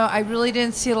 you know, I really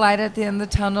didn't see a light at the end of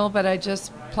the tunnel, but I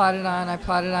just plodded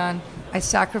on. I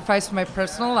sacrificed my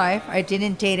personal life. I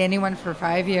didn't date anyone for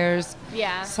 5 years.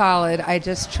 Yeah. Solid. I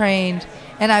just trained.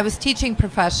 And I was teaching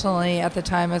professionally at the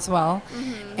time as well.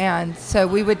 And so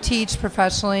we would teach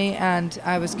professionally, and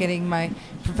I was getting my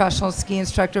Professional Ski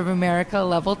Instructor of America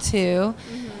level 2.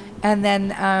 And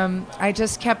then I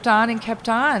just kept on.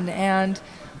 And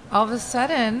all of a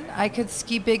sudden, I could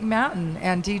ski big mountain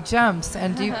and do jumps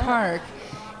and do park.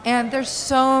 And there's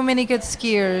so many good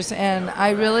skiers. And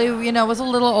I really, was a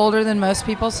little older than most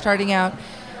people starting out.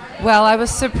 Well, I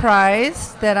was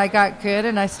surprised that I got good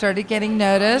and I started getting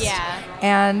noticed. Yeah.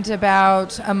 And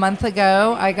about a month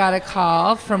ago, I got a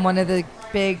call from one of the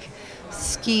big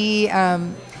ski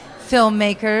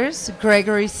filmmakers,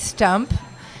 Gregory Stump.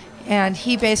 And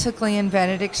he basically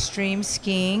invented extreme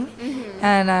skiing.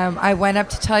 And I went up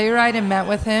to Telluride and met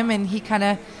with him, and he kind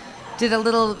of did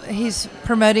he's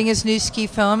promoting his new ski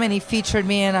film, and he featured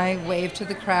me, and I waved to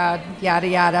the crowd, yada,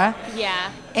 yada.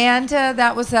 Yeah. And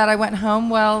that was that. I went home.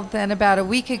 Well, then about a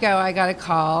week ago, I got a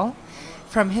call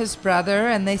from his brother,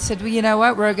 and they said, well, you know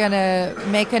what? We're going to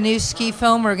make a new ski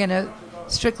film. We're going to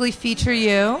strictly feature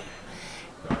you.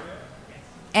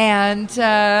 And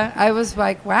I was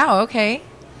like, wow, okay.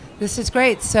 This is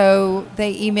great. So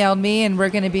they emailed me, and we're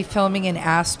going to be filming in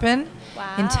Aspen,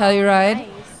 in Telluride, nice.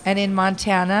 and in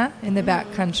Montana in the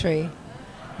backcountry.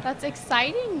 That's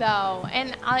exciting, though.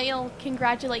 And I'll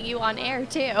congratulate you on air,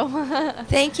 too.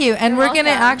 Thank you. And we're going to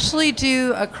actually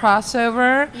do a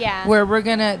crossover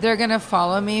where they're going to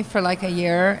follow me for like a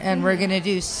year, and we're going to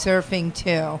do surfing,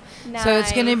 too. Nice. So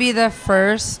it's going to be the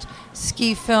first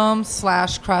ski film /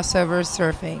 crossover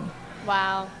surfing.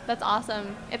 Wow, that's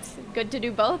awesome. It's good to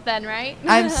do both then, right?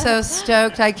 I'm so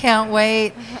stoked. I can't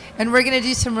wait. And we're going to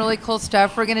do some really cool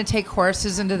stuff. We're going to take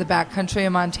horses into the backcountry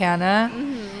of Montana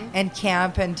and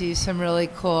camp and do some really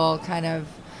cool kind of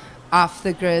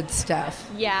off-the-grid stuff.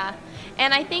 Yeah.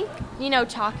 And I think,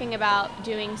 talking about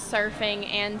doing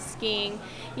surfing and skiing,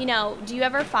 do you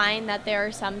ever find that there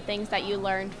are some things that you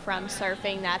learned from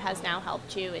surfing that has now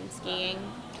helped you in skiing?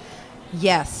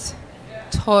 Yes.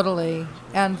 Totally,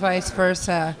 and vice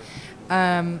versa.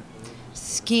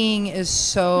 Skiing is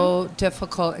so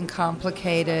difficult and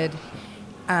complicated.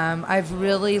 I've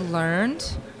really learned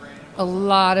a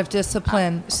lot of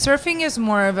discipline. Surfing is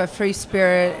more of a free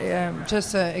spirit,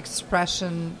 just an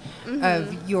expression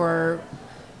of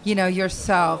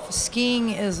yourself. Skiing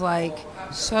is like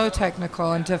so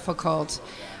technical and difficult.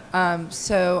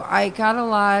 So I got a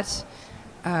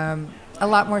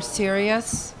lot more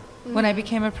serious when I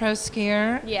became a pro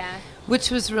skier, which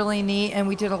was really neat, and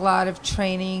we did a lot of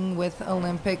training with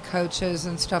Olympic coaches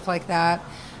and stuff like that.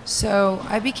 So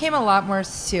I became a lot more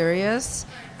serious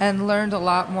and learned a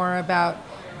lot more about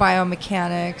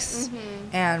biomechanics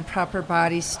and proper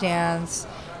body stance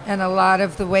and a lot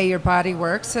of the way your body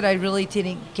works that I really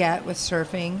didn't get with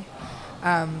surfing,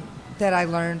 that I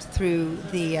learned through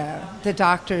the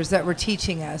doctors that were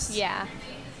teaching us. Yeah.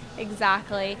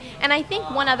 Exactly. And I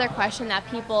think one other question that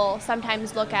people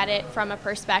sometimes look at it from a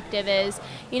perspective is,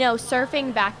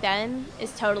 surfing back then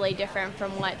is totally different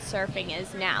from what surfing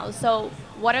is now. So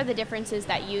what are the differences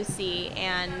that you see,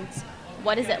 and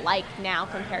what is it like now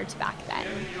compared to back then?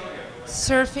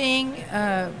 Surfing,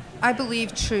 I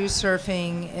believe true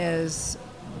surfing is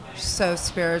so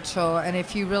spiritual. And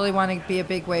if you really want to be a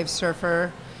big wave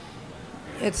surfer,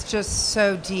 it's just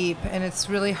so deep, and it's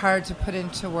really hard to put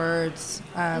into words.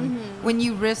 When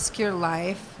you risk your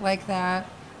life like that,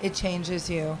 it changes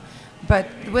you. But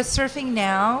with surfing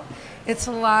now, it's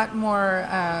a lot more,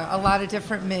 a lot of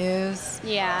different moves.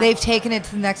 Yeah. They've taken it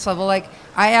to the next level. Like,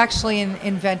 I actually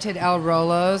invented El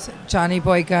Rolos. Johnny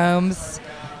Boy Gomes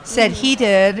said he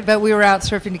did, but we were out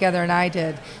surfing together, and I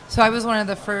did. So I was one of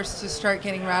the first to start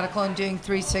getting radical and doing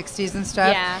 360s and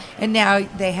stuff. Yeah. And now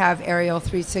they have aerial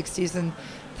 360s and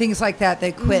things like that. The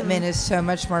equipment is so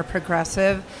much more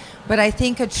progressive. But I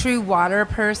think a true water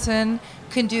person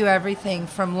can do everything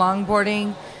from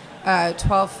longboarding,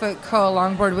 12-foot koa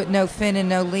longboard with no fin and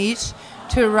no leash,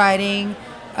 to riding,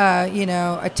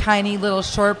 a tiny little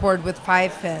shortboard with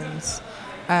 5 fins.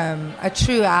 A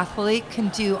true athlete can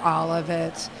do all of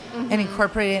it and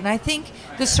incorporate it. And I think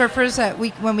the surfers that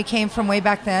when we came from way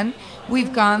back then,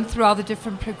 we've gone through all the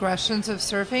different progressions of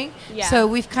surfing. Yeah. So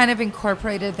we've kind of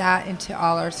incorporated that into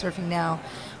all our surfing now.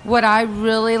 What I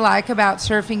really like about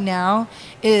surfing now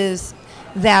is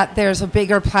that there's a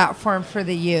bigger platform for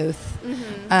the youth.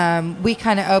 We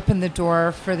kind of opened the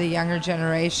door for the younger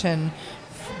generation,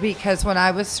 because when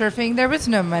I was surfing, there was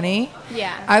no money.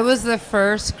 Yeah. I was the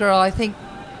first girl, I think,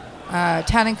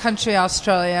 Town and Country,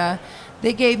 Australia.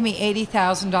 They gave me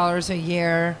 $80,000 a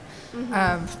year.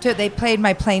 They paid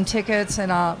my plane tickets,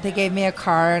 and they gave me a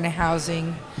car and a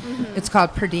housing. It's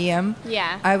called per diem.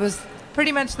 Yeah. I was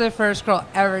pretty much the first girl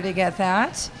ever to get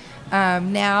that.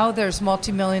 Now there's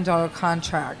multi-million-dollar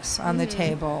contracts on the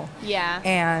table. Yeah.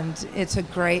 And it's a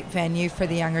great venue for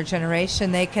the younger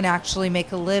generation. They can actually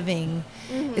make a living.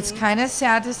 It's kind of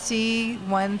sad to see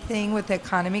one thing with the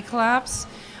economy collapse.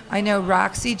 I know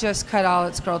Roxy just cut all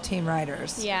its girl team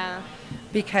riders. Yeah.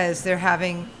 Because they're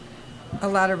having a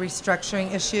lot of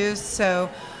restructuring issues. So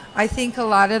I think a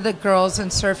lot of the girls in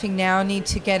surfing now need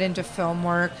to get into film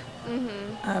work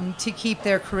to keep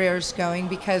their careers going,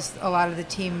 because a lot of the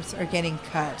teams are getting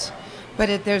cut.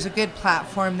 But there's a good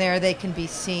platform there. They can be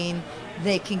seen.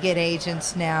 they can get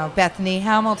agents now. Bethany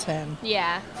Hamilton,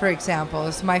 for example,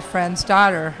 is my friend's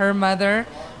daughter. Her mother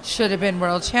should have been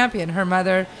world champion. Her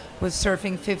mother was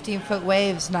surfing 15-foot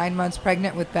waves, 9 months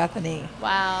pregnant with Bethany.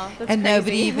 Wow, that's and crazy.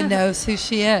 Nobody even knows who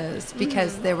she is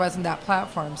because there wasn't that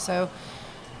platform. So,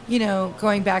 you know,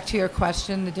 going back to your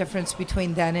question, the difference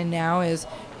between then and now is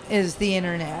the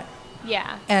internet.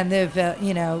 Yeah. And the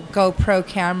GoPro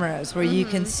cameras where you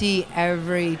can see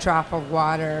every drop of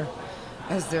water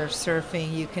as they're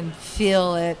surfing. You can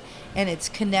feel it, and it's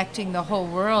connecting the whole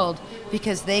world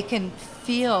because they can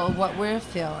feel what we're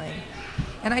feeling.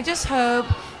 And I just hope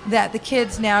that the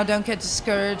kids now don't get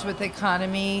discouraged with the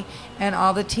economy and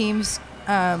all the teams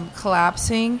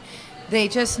collapsing. They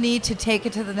just need to take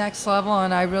it to the next level,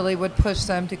 and I really would push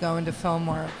them to go into film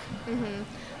work. Mm-hmm.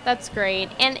 That's great.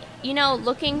 And, you know,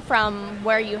 looking from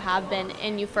where you have been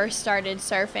and you first started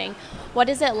surfing, what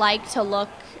is it like to look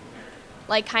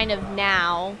like kind of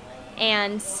now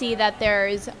and see that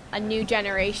there's a new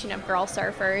generation of girl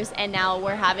surfers, and now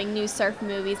we're having new surf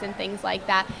movies and things like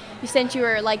that? Since you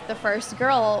were like the first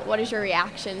girl, what is your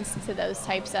reactions to those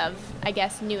types of, I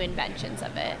guess, new inventions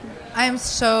of it? I'm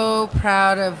so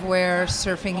proud of where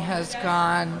surfing has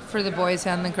gone for the boys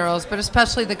and the girls, but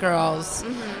especially the girls.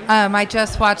 I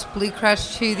just watched Blue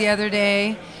Crush 2 the other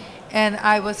day, and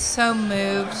I was so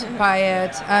moved by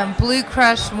it. Blue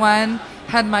Crush 1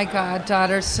 had my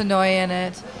goddaughter Sonoy in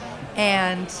it,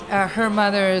 and her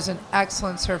mother is an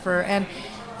excellent surfer. And,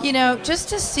 you know, just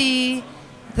to see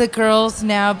the girls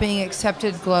now being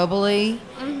accepted globally.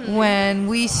 When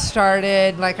we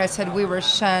started, like I said, we were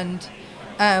shunned.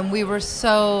 We were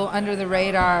so under the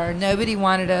radar. Nobody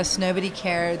wanted us. Nobody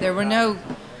cared. There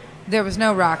was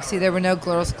no Roxy. There were no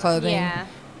girls' clothing. Yeah.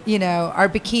 You know, our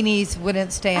bikinis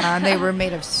wouldn't stay on. They were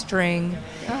made of string.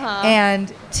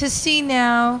 And to see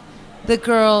now the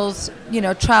girls, you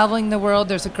know, traveling the world.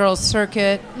 There's a girls'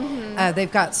 circuit.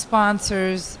 They've got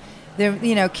sponsors.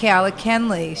 You know, Kayla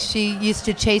Kenley, she used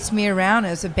to chase me around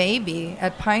as a baby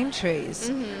at Pine Trees.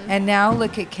 And now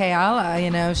look at Kayla, you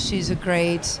know, she's a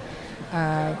great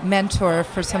mentor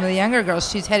for some of the younger girls.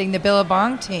 She's heading the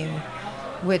Billabong team,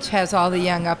 which has all the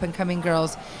young up-and-coming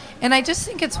girls. And I just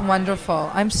think it's wonderful.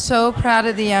 I'm so proud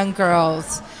of the young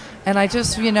girls. And I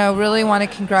just, you know, really want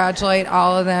to congratulate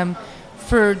all of them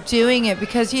for doing it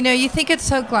because, you know, you think it's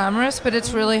so glamorous, but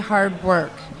it's really hard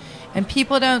work. And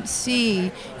people don't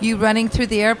see you running through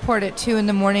the airport at 2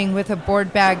 a.m. with a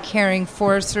board bag carrying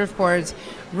 4 surfboards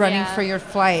running for your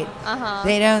flight.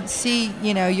 They don't see,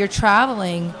 you know, you're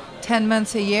traveling 10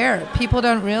 months a year. People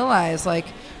don't realize, like,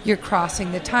 you're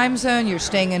crossing the time zone, you're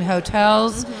staying in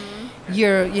hotels,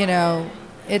 you're, you know,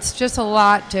 it's just a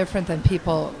lot different than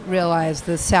people realize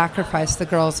the sacrifice the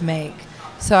girls make.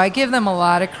 So I give them a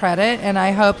lot of credit, and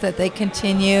I hope that they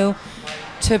continue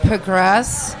to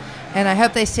progress. And I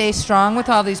hope they stay strong with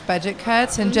all these budget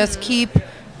cuts and just keep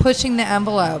pushing the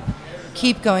envelope.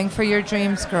 Keep going for your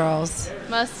dreams, girls.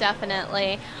 Most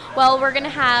definitely. Well, we're going to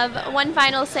have one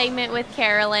final segment with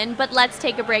Carolyn, but let's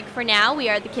take a break for now. We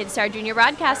are the Kidstar Junior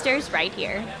Broadcasters right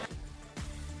here.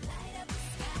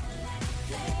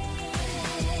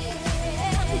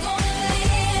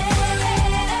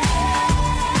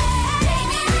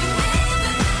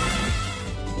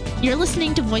 You're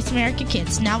listening to Voice America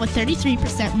Kids, now with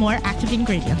 33% more active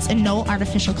ingredients and no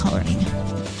artificial coloring.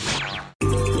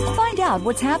 Find out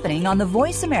what's happening on the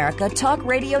Voice America Talk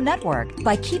Radio Network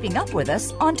by keeping up with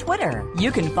us on Twitter.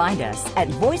 You can find us at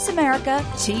Voice America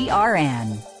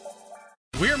TRN.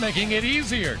 We're making it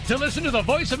easier to listen to the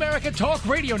Voice America Talk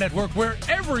Radio Network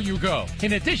wherever you go.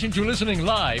 In addition to listening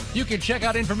live, you can check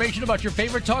out information about your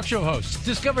favorite talk show hosts,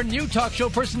 discover new talk show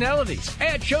personalities,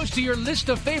 add shows to your list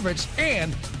of favorites,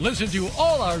 and listen to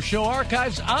all our show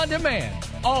archives on demand.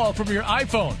 All from your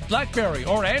iPhone, BlackBerry,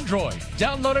 or Android.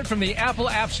 Download it from the Apple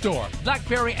App Store,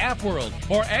 BlackBerry App World,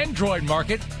 or Android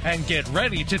Market, and get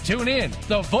ready to tune in.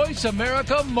 The Voice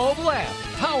America mobile app,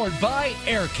 powered by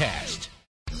Aircast.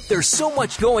 There's so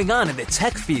much going on in the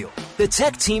tech field. The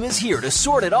tech team is here to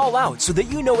sort it all out so that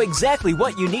you know exactly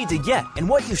what you need to get and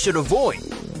what you should avoid.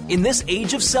 In this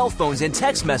age of cell phones and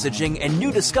text messaging and new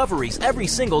discoveries every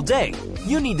single day,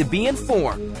 you need to be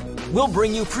informed. We'll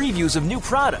bring you previews of new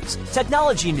products,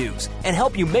 technology news, and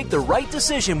help you make the right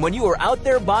decision when you are out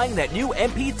there buying that new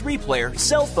MP3 player,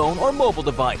 cell phone, or mobile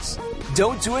device.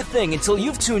 Don't do a thing until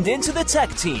you've tuned into the Tech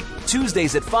Team,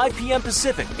 Tuesdays at 5 p.m.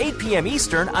 Pacific, 8 p.m.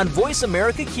 Eastern on Voice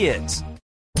America Kids.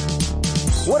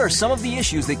 What are some of the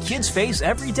issues that kids face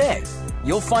every day?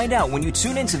 You'll find out when you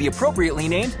tune into the appropriately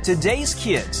named Today's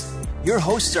Kids. Your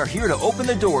hosts are here to open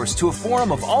the doors to a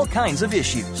forum of all kinds of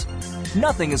issues.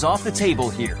 Nothing is off the table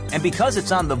here, and because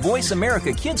it's on the Voice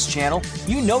America Kids channel,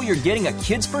 you know you're getting a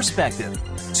kid's perspective.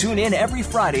 Tune in every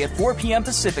Friday at 4 p.m.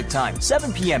 Pacific Time,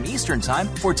 7 p.m. Eastern Time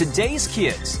for Today's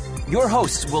Kids. Your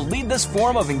hosts will lead this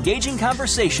forum of engaging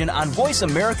conversation on Voice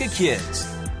America Kids.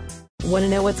 Want to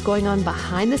know what's going on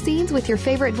behind the scenes with your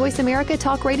favorite Voice America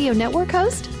Talk Radio Network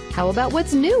host? How about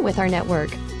what's new with our network?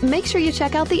 Make sure you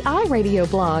check out the iRadio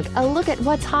blog, a look at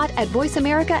what's hot at Voice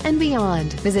America and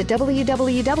beyond. Visit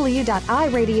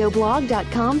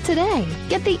www.iradioblog.com today.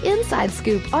 Get the inside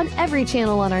scoop on every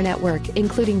channel on our network,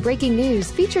 including breaking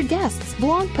news, featured guests,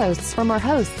 blog posts from our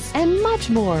hosts, and much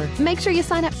more. Make sure you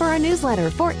sign up for our newsletter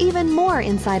for even more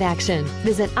inside action.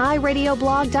 Visit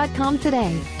iradioblog.com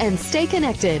today and stay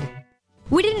connected.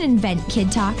 We didn't invent Kid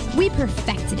Talk, we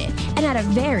perfected it, and at a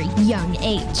very young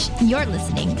age. You're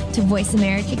listening to Voice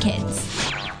America Kids.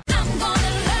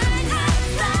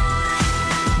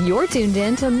 You're tuned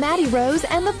in to Maddie Rose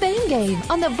and the Fame Game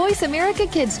on the Voice America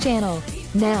Kids channel.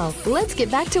 Now, let's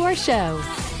get back to our show.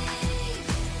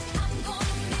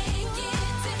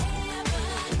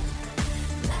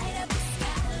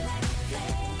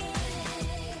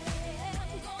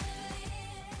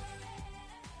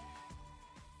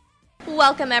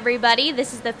 Welcome, everybody.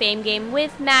 This is the Fame Game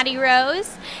with Maddie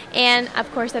Rose. And,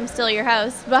 of course, I'm still your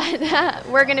host, but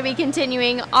we're going to be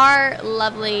continuing our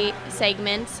lovely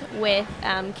segment with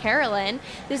Carolyn.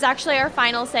 This is actually our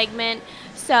final segment.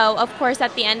 So, of course,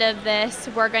 at the end of this,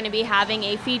 we're going to be having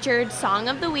a featured song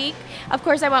of the week. Of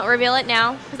course, I won't reveal it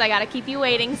now because I got to keep you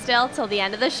waiting still till the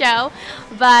end of the show.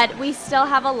 But we still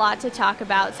have a lot to talk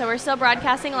about. So we're still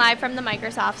broadcasting live from the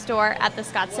Microsoft Store at the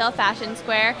Scottsdale Fashion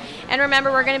Square. And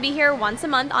remember, we're going to be here once a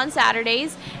month on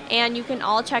Saturdays. And you can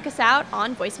all check us out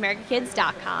on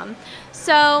voiceamericakids.com.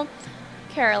 So,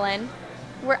 Carolyn,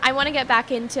 I want to get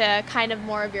back into kind of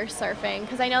more of your surfing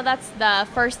because I know that's the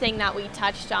first thing that we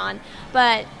touched on,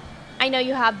 but I know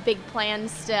you have big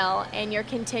plans still and you're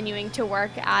continuing to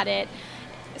work at it.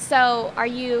 So are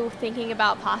you thinking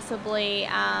about possibly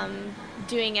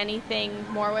doing anything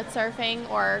more with surfing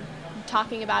or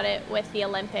talking about it with the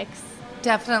Olympics?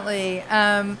 Definitely.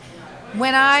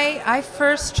 When I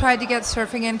first tried to get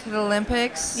surfing into the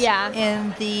Olympics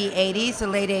in the 80s, the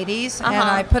late 80s, and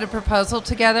I put a proposal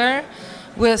together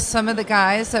with some of the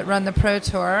guys that run the Pro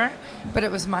Tour, but it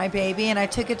was my baby, and I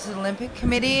took it to the Olympic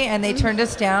Committee, and they turned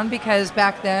us down because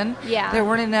back then there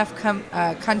weren't enough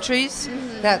countries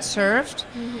that surfed,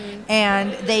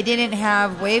 and they didn't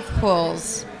have wave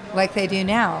pools like they do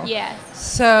now. Yes.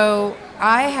 So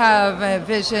I have a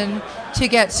vision to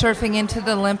get surfing into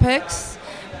the Olympics.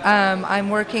 I'm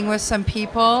working with some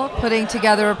people, putting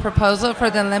together a proposal for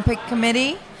the Olympic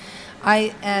Committee.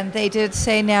 And they did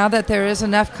say now that there is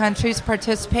enough countries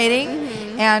participating,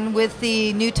 and with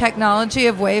the new technology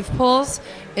of wave pools,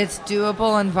 it's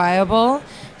doable and viable.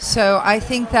 So I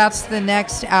think that's the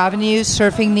next avenue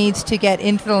surfing needs to get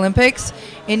into the Olympics.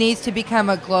 It needs to become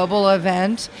a global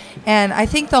event. And I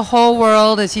think the whole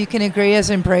world, as you can agree, has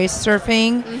embraced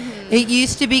surfing. It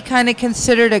used to be kind of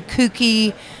considered a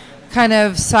kooky kind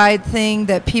of side thing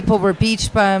that people were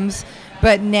beach bums.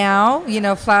 But now,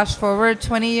 flash forward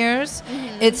 20 years,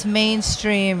 it's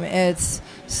mainstream, it's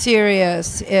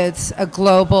serious, it's a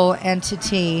global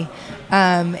entity.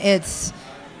 It's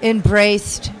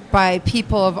embraced by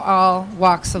people of all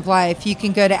walks of life. You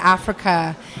can go to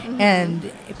Africa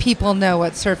and people know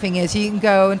what surfing is. You can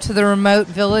go into the remote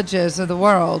villages of the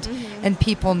world and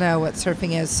people know what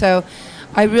surfing is. So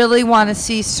I really want to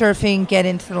see surfing get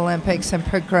into the Olympics and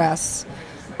progress.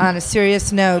 On a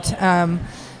serious note,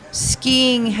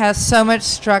 skiing has so much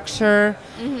structure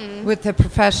with the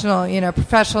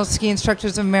professional ski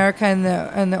instructors of America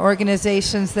and the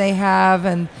organizations they have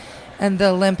and the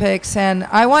Olympics. And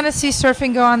I want to see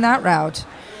surfing go on that route.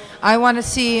 I want to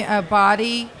see a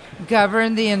body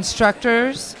govern the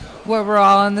instructors where we're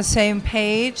all on the same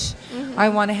page. I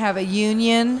want to have a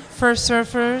union for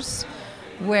surfers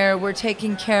where we're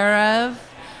taken care of.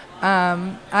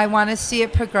 I want to see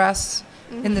it progress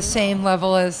in the same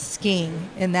level as skiing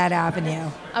in that avenue.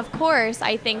 Of course,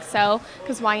 I think so,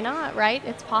 because why not, right?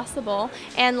 It's possible.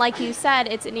 And like you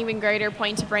said, it's an even greater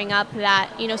point to bring up that,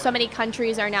 so many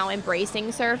countries are now embracing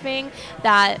surfing,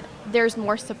 that there's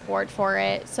more support for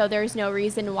it, so there's no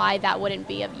reason why that wouldn't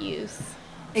be of use.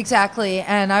 Exactly,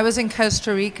 and I was in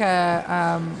Costa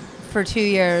Rica for 2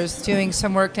 years doing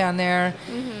some work down there,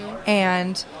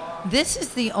 and this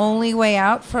is the only way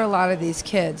out for a lot of these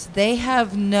kids. They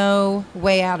have no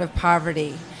way out of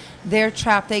poverty. They're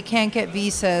trapped. They can't get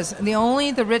visas.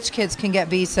 The rich kids can get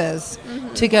visas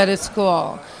to go to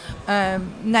school.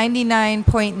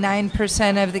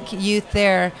 99.9% of the youth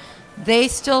there they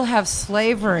still have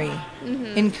slavery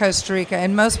in Costa Rica,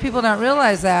 and most people don't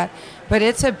realize that. But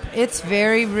it's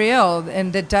very real,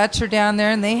 and the Dutch are down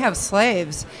there, and they have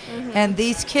slaves, and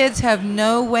these kids have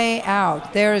no way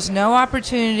out. There is no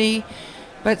opportunity.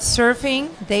 But surfing,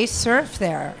 they surf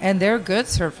there, and they're good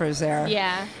surfers there.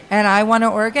 Yeah. And I want to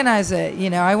organize it.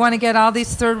 You know, I want to get all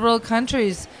these third world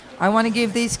countries. I want to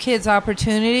give these kids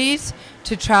opportunities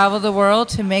to travel the world,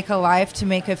 to make a life, to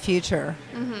make a future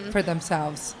for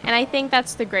themselves. And I think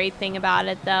that's the great thing about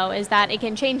it, though, is that it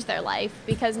can change their life,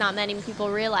 because not many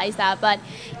people realize that. But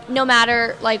no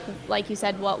matter, like you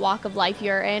said, what walk of life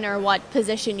you're in or what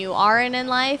position you are in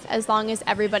life, as long as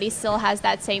everybody still has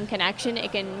that same connection,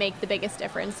 it can make the biggest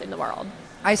difference in the world.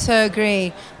 I so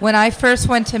agree. When I first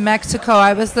went to Mexico,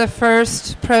 I was the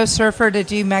first pro surfer to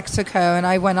do Mexico, and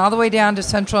I went all the way down to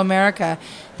Central America.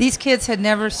 These kids had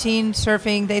never seen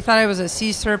surfing. They thought I was a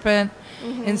sea serpent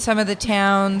in some of the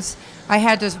towns. I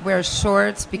had to wear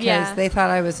shorts because they thought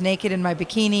I was naked in my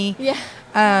bikini. Yeah.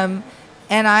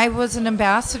 And I was an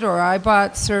ambassador. I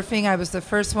bought surfing. I was the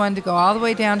first one to go all the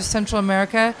way down to Central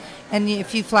America. And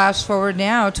if you flash forward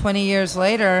now, 20 years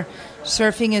later,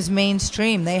 surfing is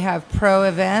mainstream. They have pro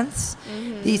events.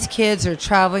 These kids are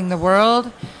traveling the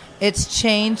world. It's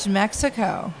changed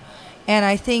Mexico. And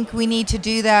I think we need to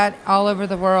do that all over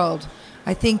the world.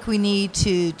 I think we need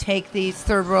to take these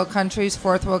third world countries,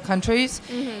 fourth world countries,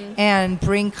 and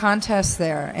bring contests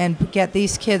there and get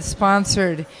these kids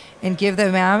sponsored and give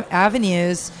them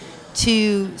avenues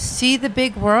to see the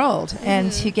big world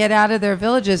and to get out of their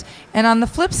villages. And on the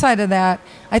flip side of that,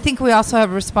 I think we also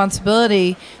have a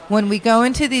responsibility when we go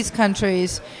into these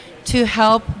countries to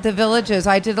help the villages.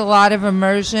 I did a lot of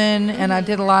immersion and I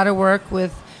did a lot of work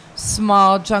with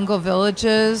small jungle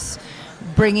villages,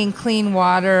 bringing clean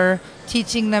water,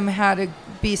 teaching them how to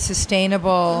be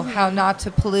sustainable, how not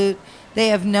to pollute. They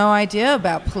have no idea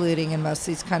about polluting in most of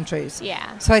these countries.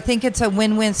 Yeah. So I think it's a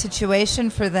win-win situation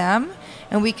for them,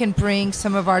 and we can bring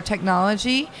some of our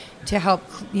technology to help,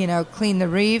 clean the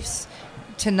reefs,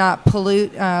 to not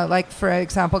pollute. Like, for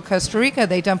example, Costa Rica,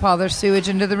 they dump all their sewage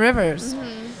into the rivers.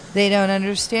 They don't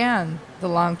understand the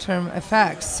long-term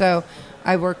effects. So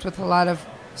I worked with a lot of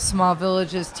small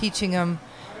villages, teaching them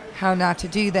how not to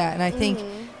do that. And I think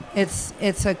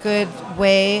it's a good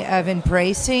way of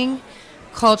embracing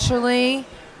culturally,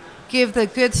 give the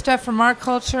good stuff from our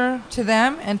culture to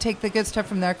them and take the good stuff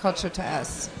from their culture to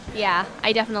us. Yeah,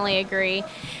 I definitely agree.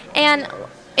 And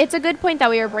it's a good point that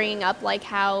we were bringing up, like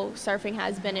how surfing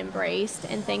has been embraced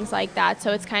and things like that.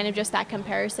 So it's kind of just that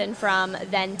comparison from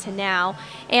then to now.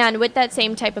 And with that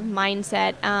same type of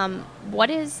mindset, what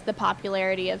is the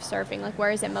popularity of surfing? Like,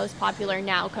 where is it most popular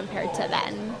now compared to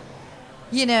then?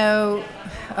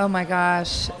 Oh my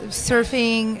gosh,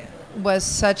 surfing was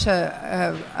such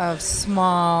a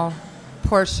small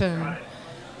portion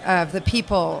of the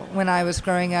people when I was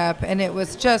growing up, and it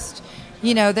was just,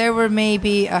 there were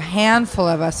maybe a handful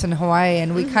of us in Hawaii,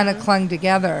 and we kind of clung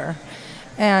together.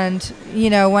 And,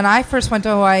 when I first went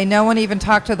to Hawaii, no one even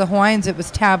talked to the Hawaiians. It was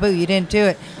taboo. You didn't do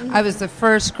it. I was the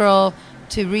first girl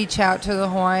to reach out to the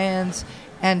Hawaiians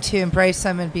and to embrace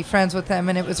them and be friends with them,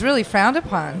 and it was really frowned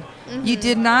upon. You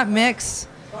did not mix.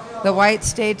 The whites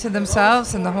stayed to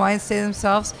themselves and the Hawaiians stayed to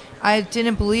themselves. I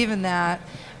didn't believe in that.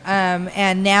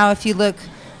 And now if you look,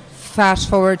 fast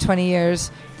forward 20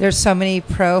 years, there's so many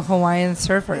pro-Hawaiian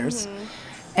surfers.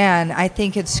 And I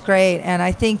think it's great. And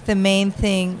I think the main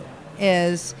thing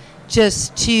is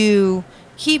just to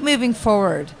keep moving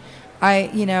forward.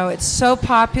 It's so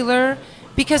popular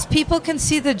because people can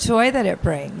see the joy that it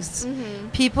brings.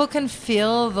 People can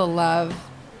feel the love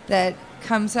that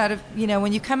comes out of,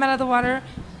 when you come out of the water,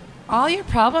 all your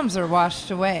problems are washed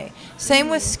away. Same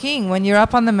with skiing. When you're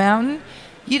up on the mountain,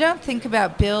 you don't think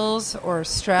about bills or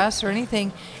stress or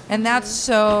anything. And that's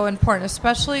so important,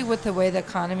 especially with the way the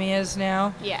economy is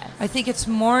now. Yes. I think it's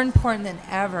more important than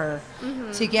ever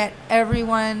to get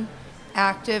everyone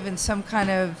active in some kind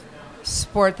of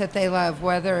sport that they love,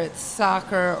 whether it's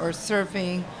soccer or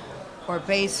surfing or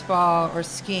baseball or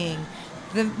skiing.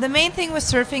 The main thing with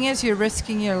surfing is you're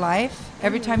risking your life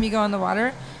every time you go in the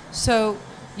water. So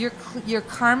you're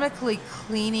karmically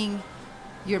cleaning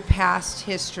your past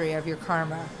history of your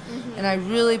karma. And I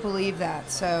really believe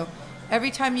that. So every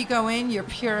time you go in, you're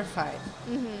purified.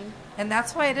 And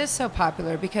that's why it is so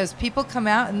popular, because people come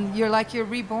out and you're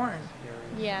reborn.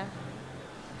 Yeah.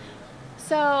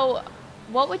 So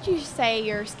what would you say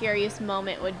your scariest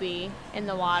moment would be in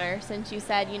the water? Since you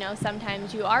said,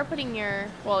 sometimes you are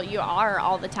you are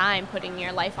all the time putting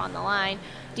your life on the line.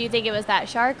 Do you think it was that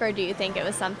shark, or do you think it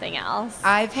was something else?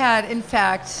 I had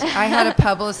a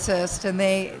publicist, and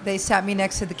they sat me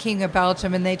next to the King of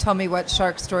Belgium, and they told me what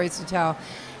shark stories to tell.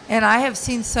 And I have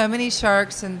seen so many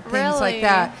sharks and things like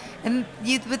that. And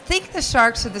you would think the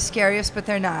sharks are the scariest, but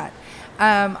they're not.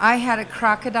 I had a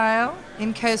crocodile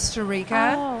in Costa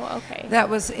Rica. Oh, okay. That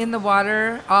was in the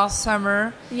water all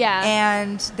summer. Yeah.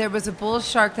 And there was a bull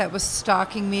shark that was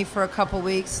stalking me for a couple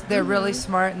weeks. They're really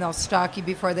smart, and they'll stalk you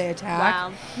before they attack.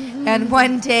 Wow. And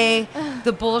one day,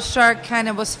 the bull shark kind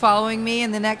of was following me,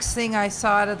 and the next thing I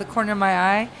saw out of the corner of my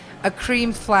eye, a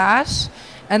cream flash,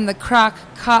 and the croc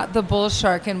caught the bull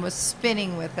shark and was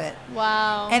spinning with it.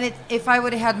 Wow. And if I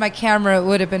would have had my camera, it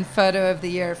would have been Photo of the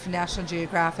Year for National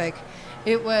Geographic.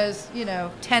 It was,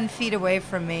 10 feet away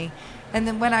from me. And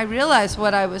then when I realized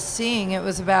what I was seeing, it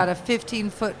was about a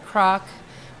 15-foot croc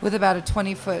with about a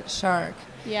 20-foot shark.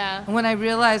 Yeah. And when I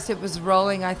realized it was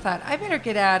rolling, I thought, I better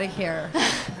get out of here.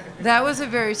 That was a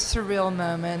very surreal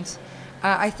moment.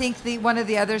 I think one of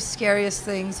the other scariest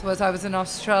things was I was in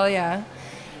Australia,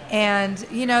 and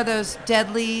those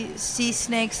deadly sea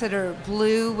snakes that are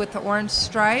blue with the orange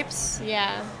stripes?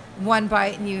 Yeah. One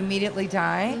bite and you immediately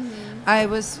die. I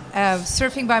was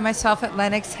surfing by myself at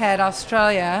Lennox Head,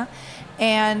 Australia,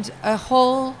 and a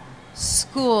whole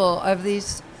school of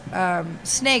these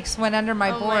snakes went under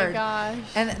my board. Oh my gosh.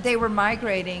 And they were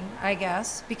migrating, I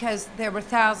guess, because there were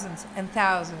thousands and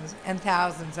thousands and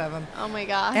thousands of them. Oh my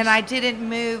gosh. And I didn't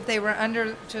move. They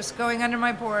were just going under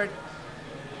my board.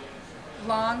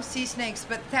 Long sea snakes,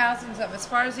 but thousands of them. As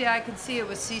far as the eye could see, it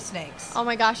was sea snakes. Oh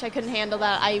my gosh, I couldn't handle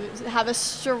that. I have a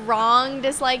strong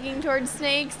disliking towards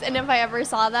snakes, and if I ever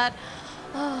saw that,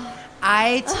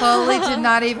 I totally did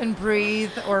not even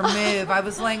breathe or move. I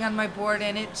was laying on my board,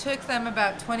 and it took them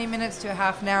about 20 minutes to a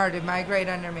half an hour to migrate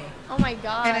under me. Oh my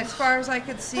gosh. And as far as I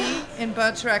could see in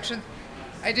both directions,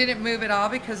 I didn't move at all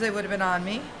because they would have been on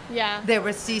me. Yeah. They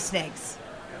were sea snakes.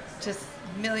 Just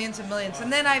millions and millions. And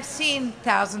then I've seen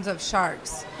thousands of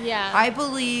sharks. Yeah. I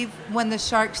believe when the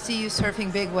sharks see you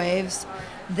surfing big waves,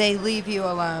 they leave you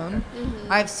alone.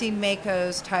 I've seen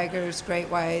makos, tigers, great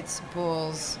whites,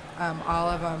 bulls, all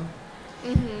of them.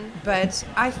 But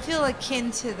I feel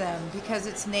akin to them because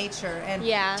it's nature. And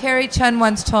Terry Chun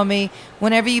once told me,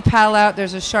 whenever you paddle out,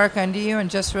 there's a shark under you, and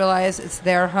just realize it's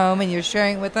their home and you're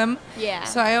sharing it with them. Yeah.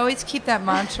 So I always keep that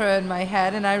mantra in my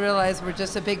head, and I realize we're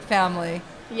just a big family.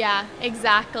 Yeah,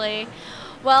 exactly.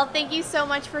 Well, thank you so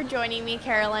much for joining me,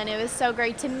 Carolyn. It was so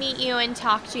great to meet you and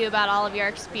talk to you about all of your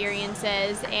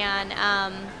experiences. And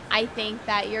I think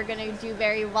that you're going to do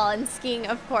very well in skiing,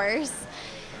 of course.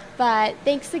 But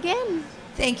thanks again.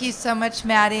 Thank you so much,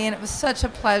 Maddie. And it was such a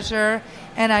pleasure.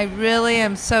 And I really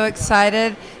am so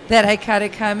excited that I got to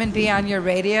come and be on your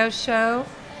radio show.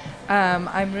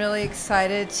 I'm really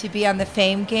excited to be on the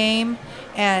Fame Game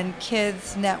and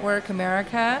Kids Network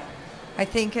America. I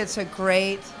think it's a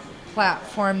great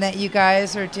platform that you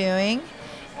guys are doing.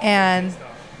 And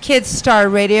Kids Star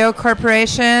Radio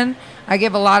Corporation, I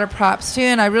give a lot of props to,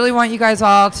 and I really want you guys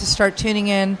all to start tuning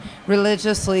in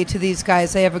religiously to these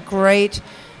guys. They have a great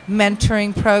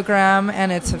mentoring program,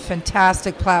 and it's a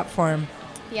fantastic platform.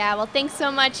 Yeah, well, thanks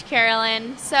so much,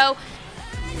 Carolyn. So,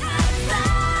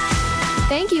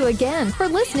 thank you again for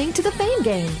listening to the Fame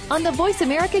Game on the Voice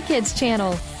America Kids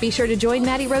channel. Be sure to join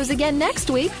Maddie Rose again next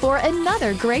week for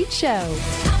another great show.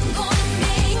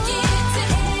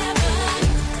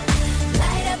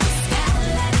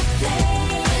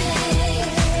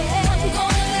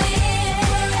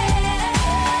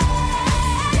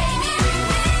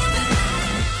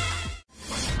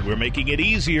 We're making it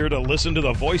easier to listen to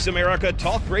the Voice America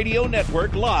Talk Radio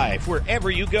Network live wherever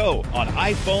you go on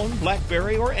iPhone,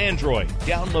 BlackBerry, or Android.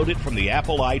 Download it from the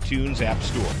Apple iTunes App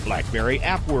Store, BlackBerry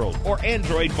App World, or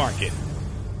Android Market.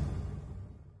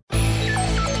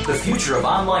 The future of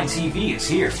online TV is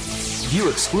here. View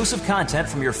exclusive content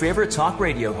from your favorite talk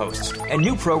radio hosts and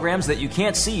new programs that you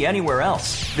can't see anywhere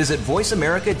else. Visit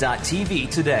voiceamerica.tv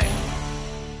today.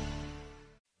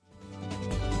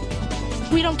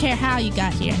 We don't care how you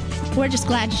got here. We're just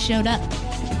glad you showed up.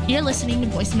 You're listening to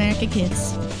Voice America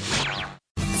Kids.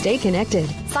 Stay connected.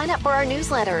 Sign up for our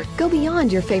newsletter. Go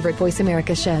beyond your favorite Voice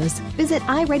America shows. Visit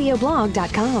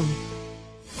iradioblog.com.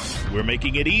 We're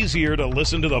making it easier to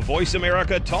listen to the Voice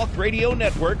America Talk Radio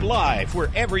Network live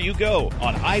wherever you go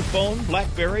on iPhone,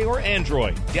 BlackBerry, or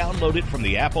Android. Download it from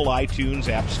the Apple iTunes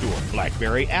App Store,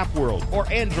 BlackBerry App World, or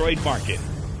Android Market.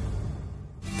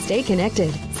 Stay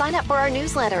connected. Sign up for our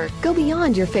newsletter. Go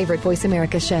beyond your favorite Voice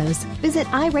America shows. Visit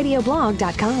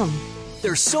iradioblog.com.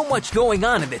 There's so much going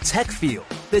on in the tech field.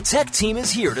 The tech team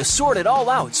is here to sort it all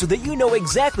out so that you know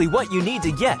exactly what you need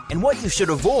to get and what you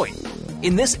should avoid.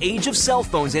 In this age of cell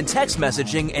phones and text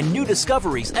messaging and new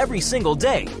discoveries every single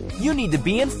day, you need to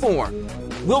be informed.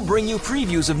 We'll bring you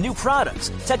previews of new products,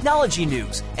 technology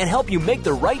news, and help you make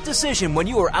the right decision when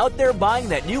you are out there buying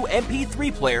that new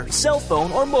MP3 player, cell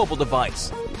phone, or mobile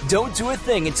device. Don't do a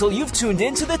thing until you've tuned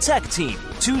into the Tech Team,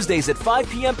 Tuesdays at 5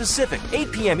 p.m. Pacific,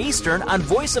 8 p.m. Eastern on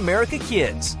Voice America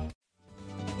Kids.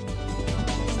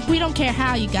 We don't care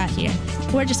how you got here.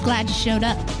 We're just glad you showed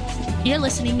up. You're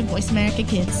listening to Voice America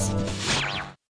Kids.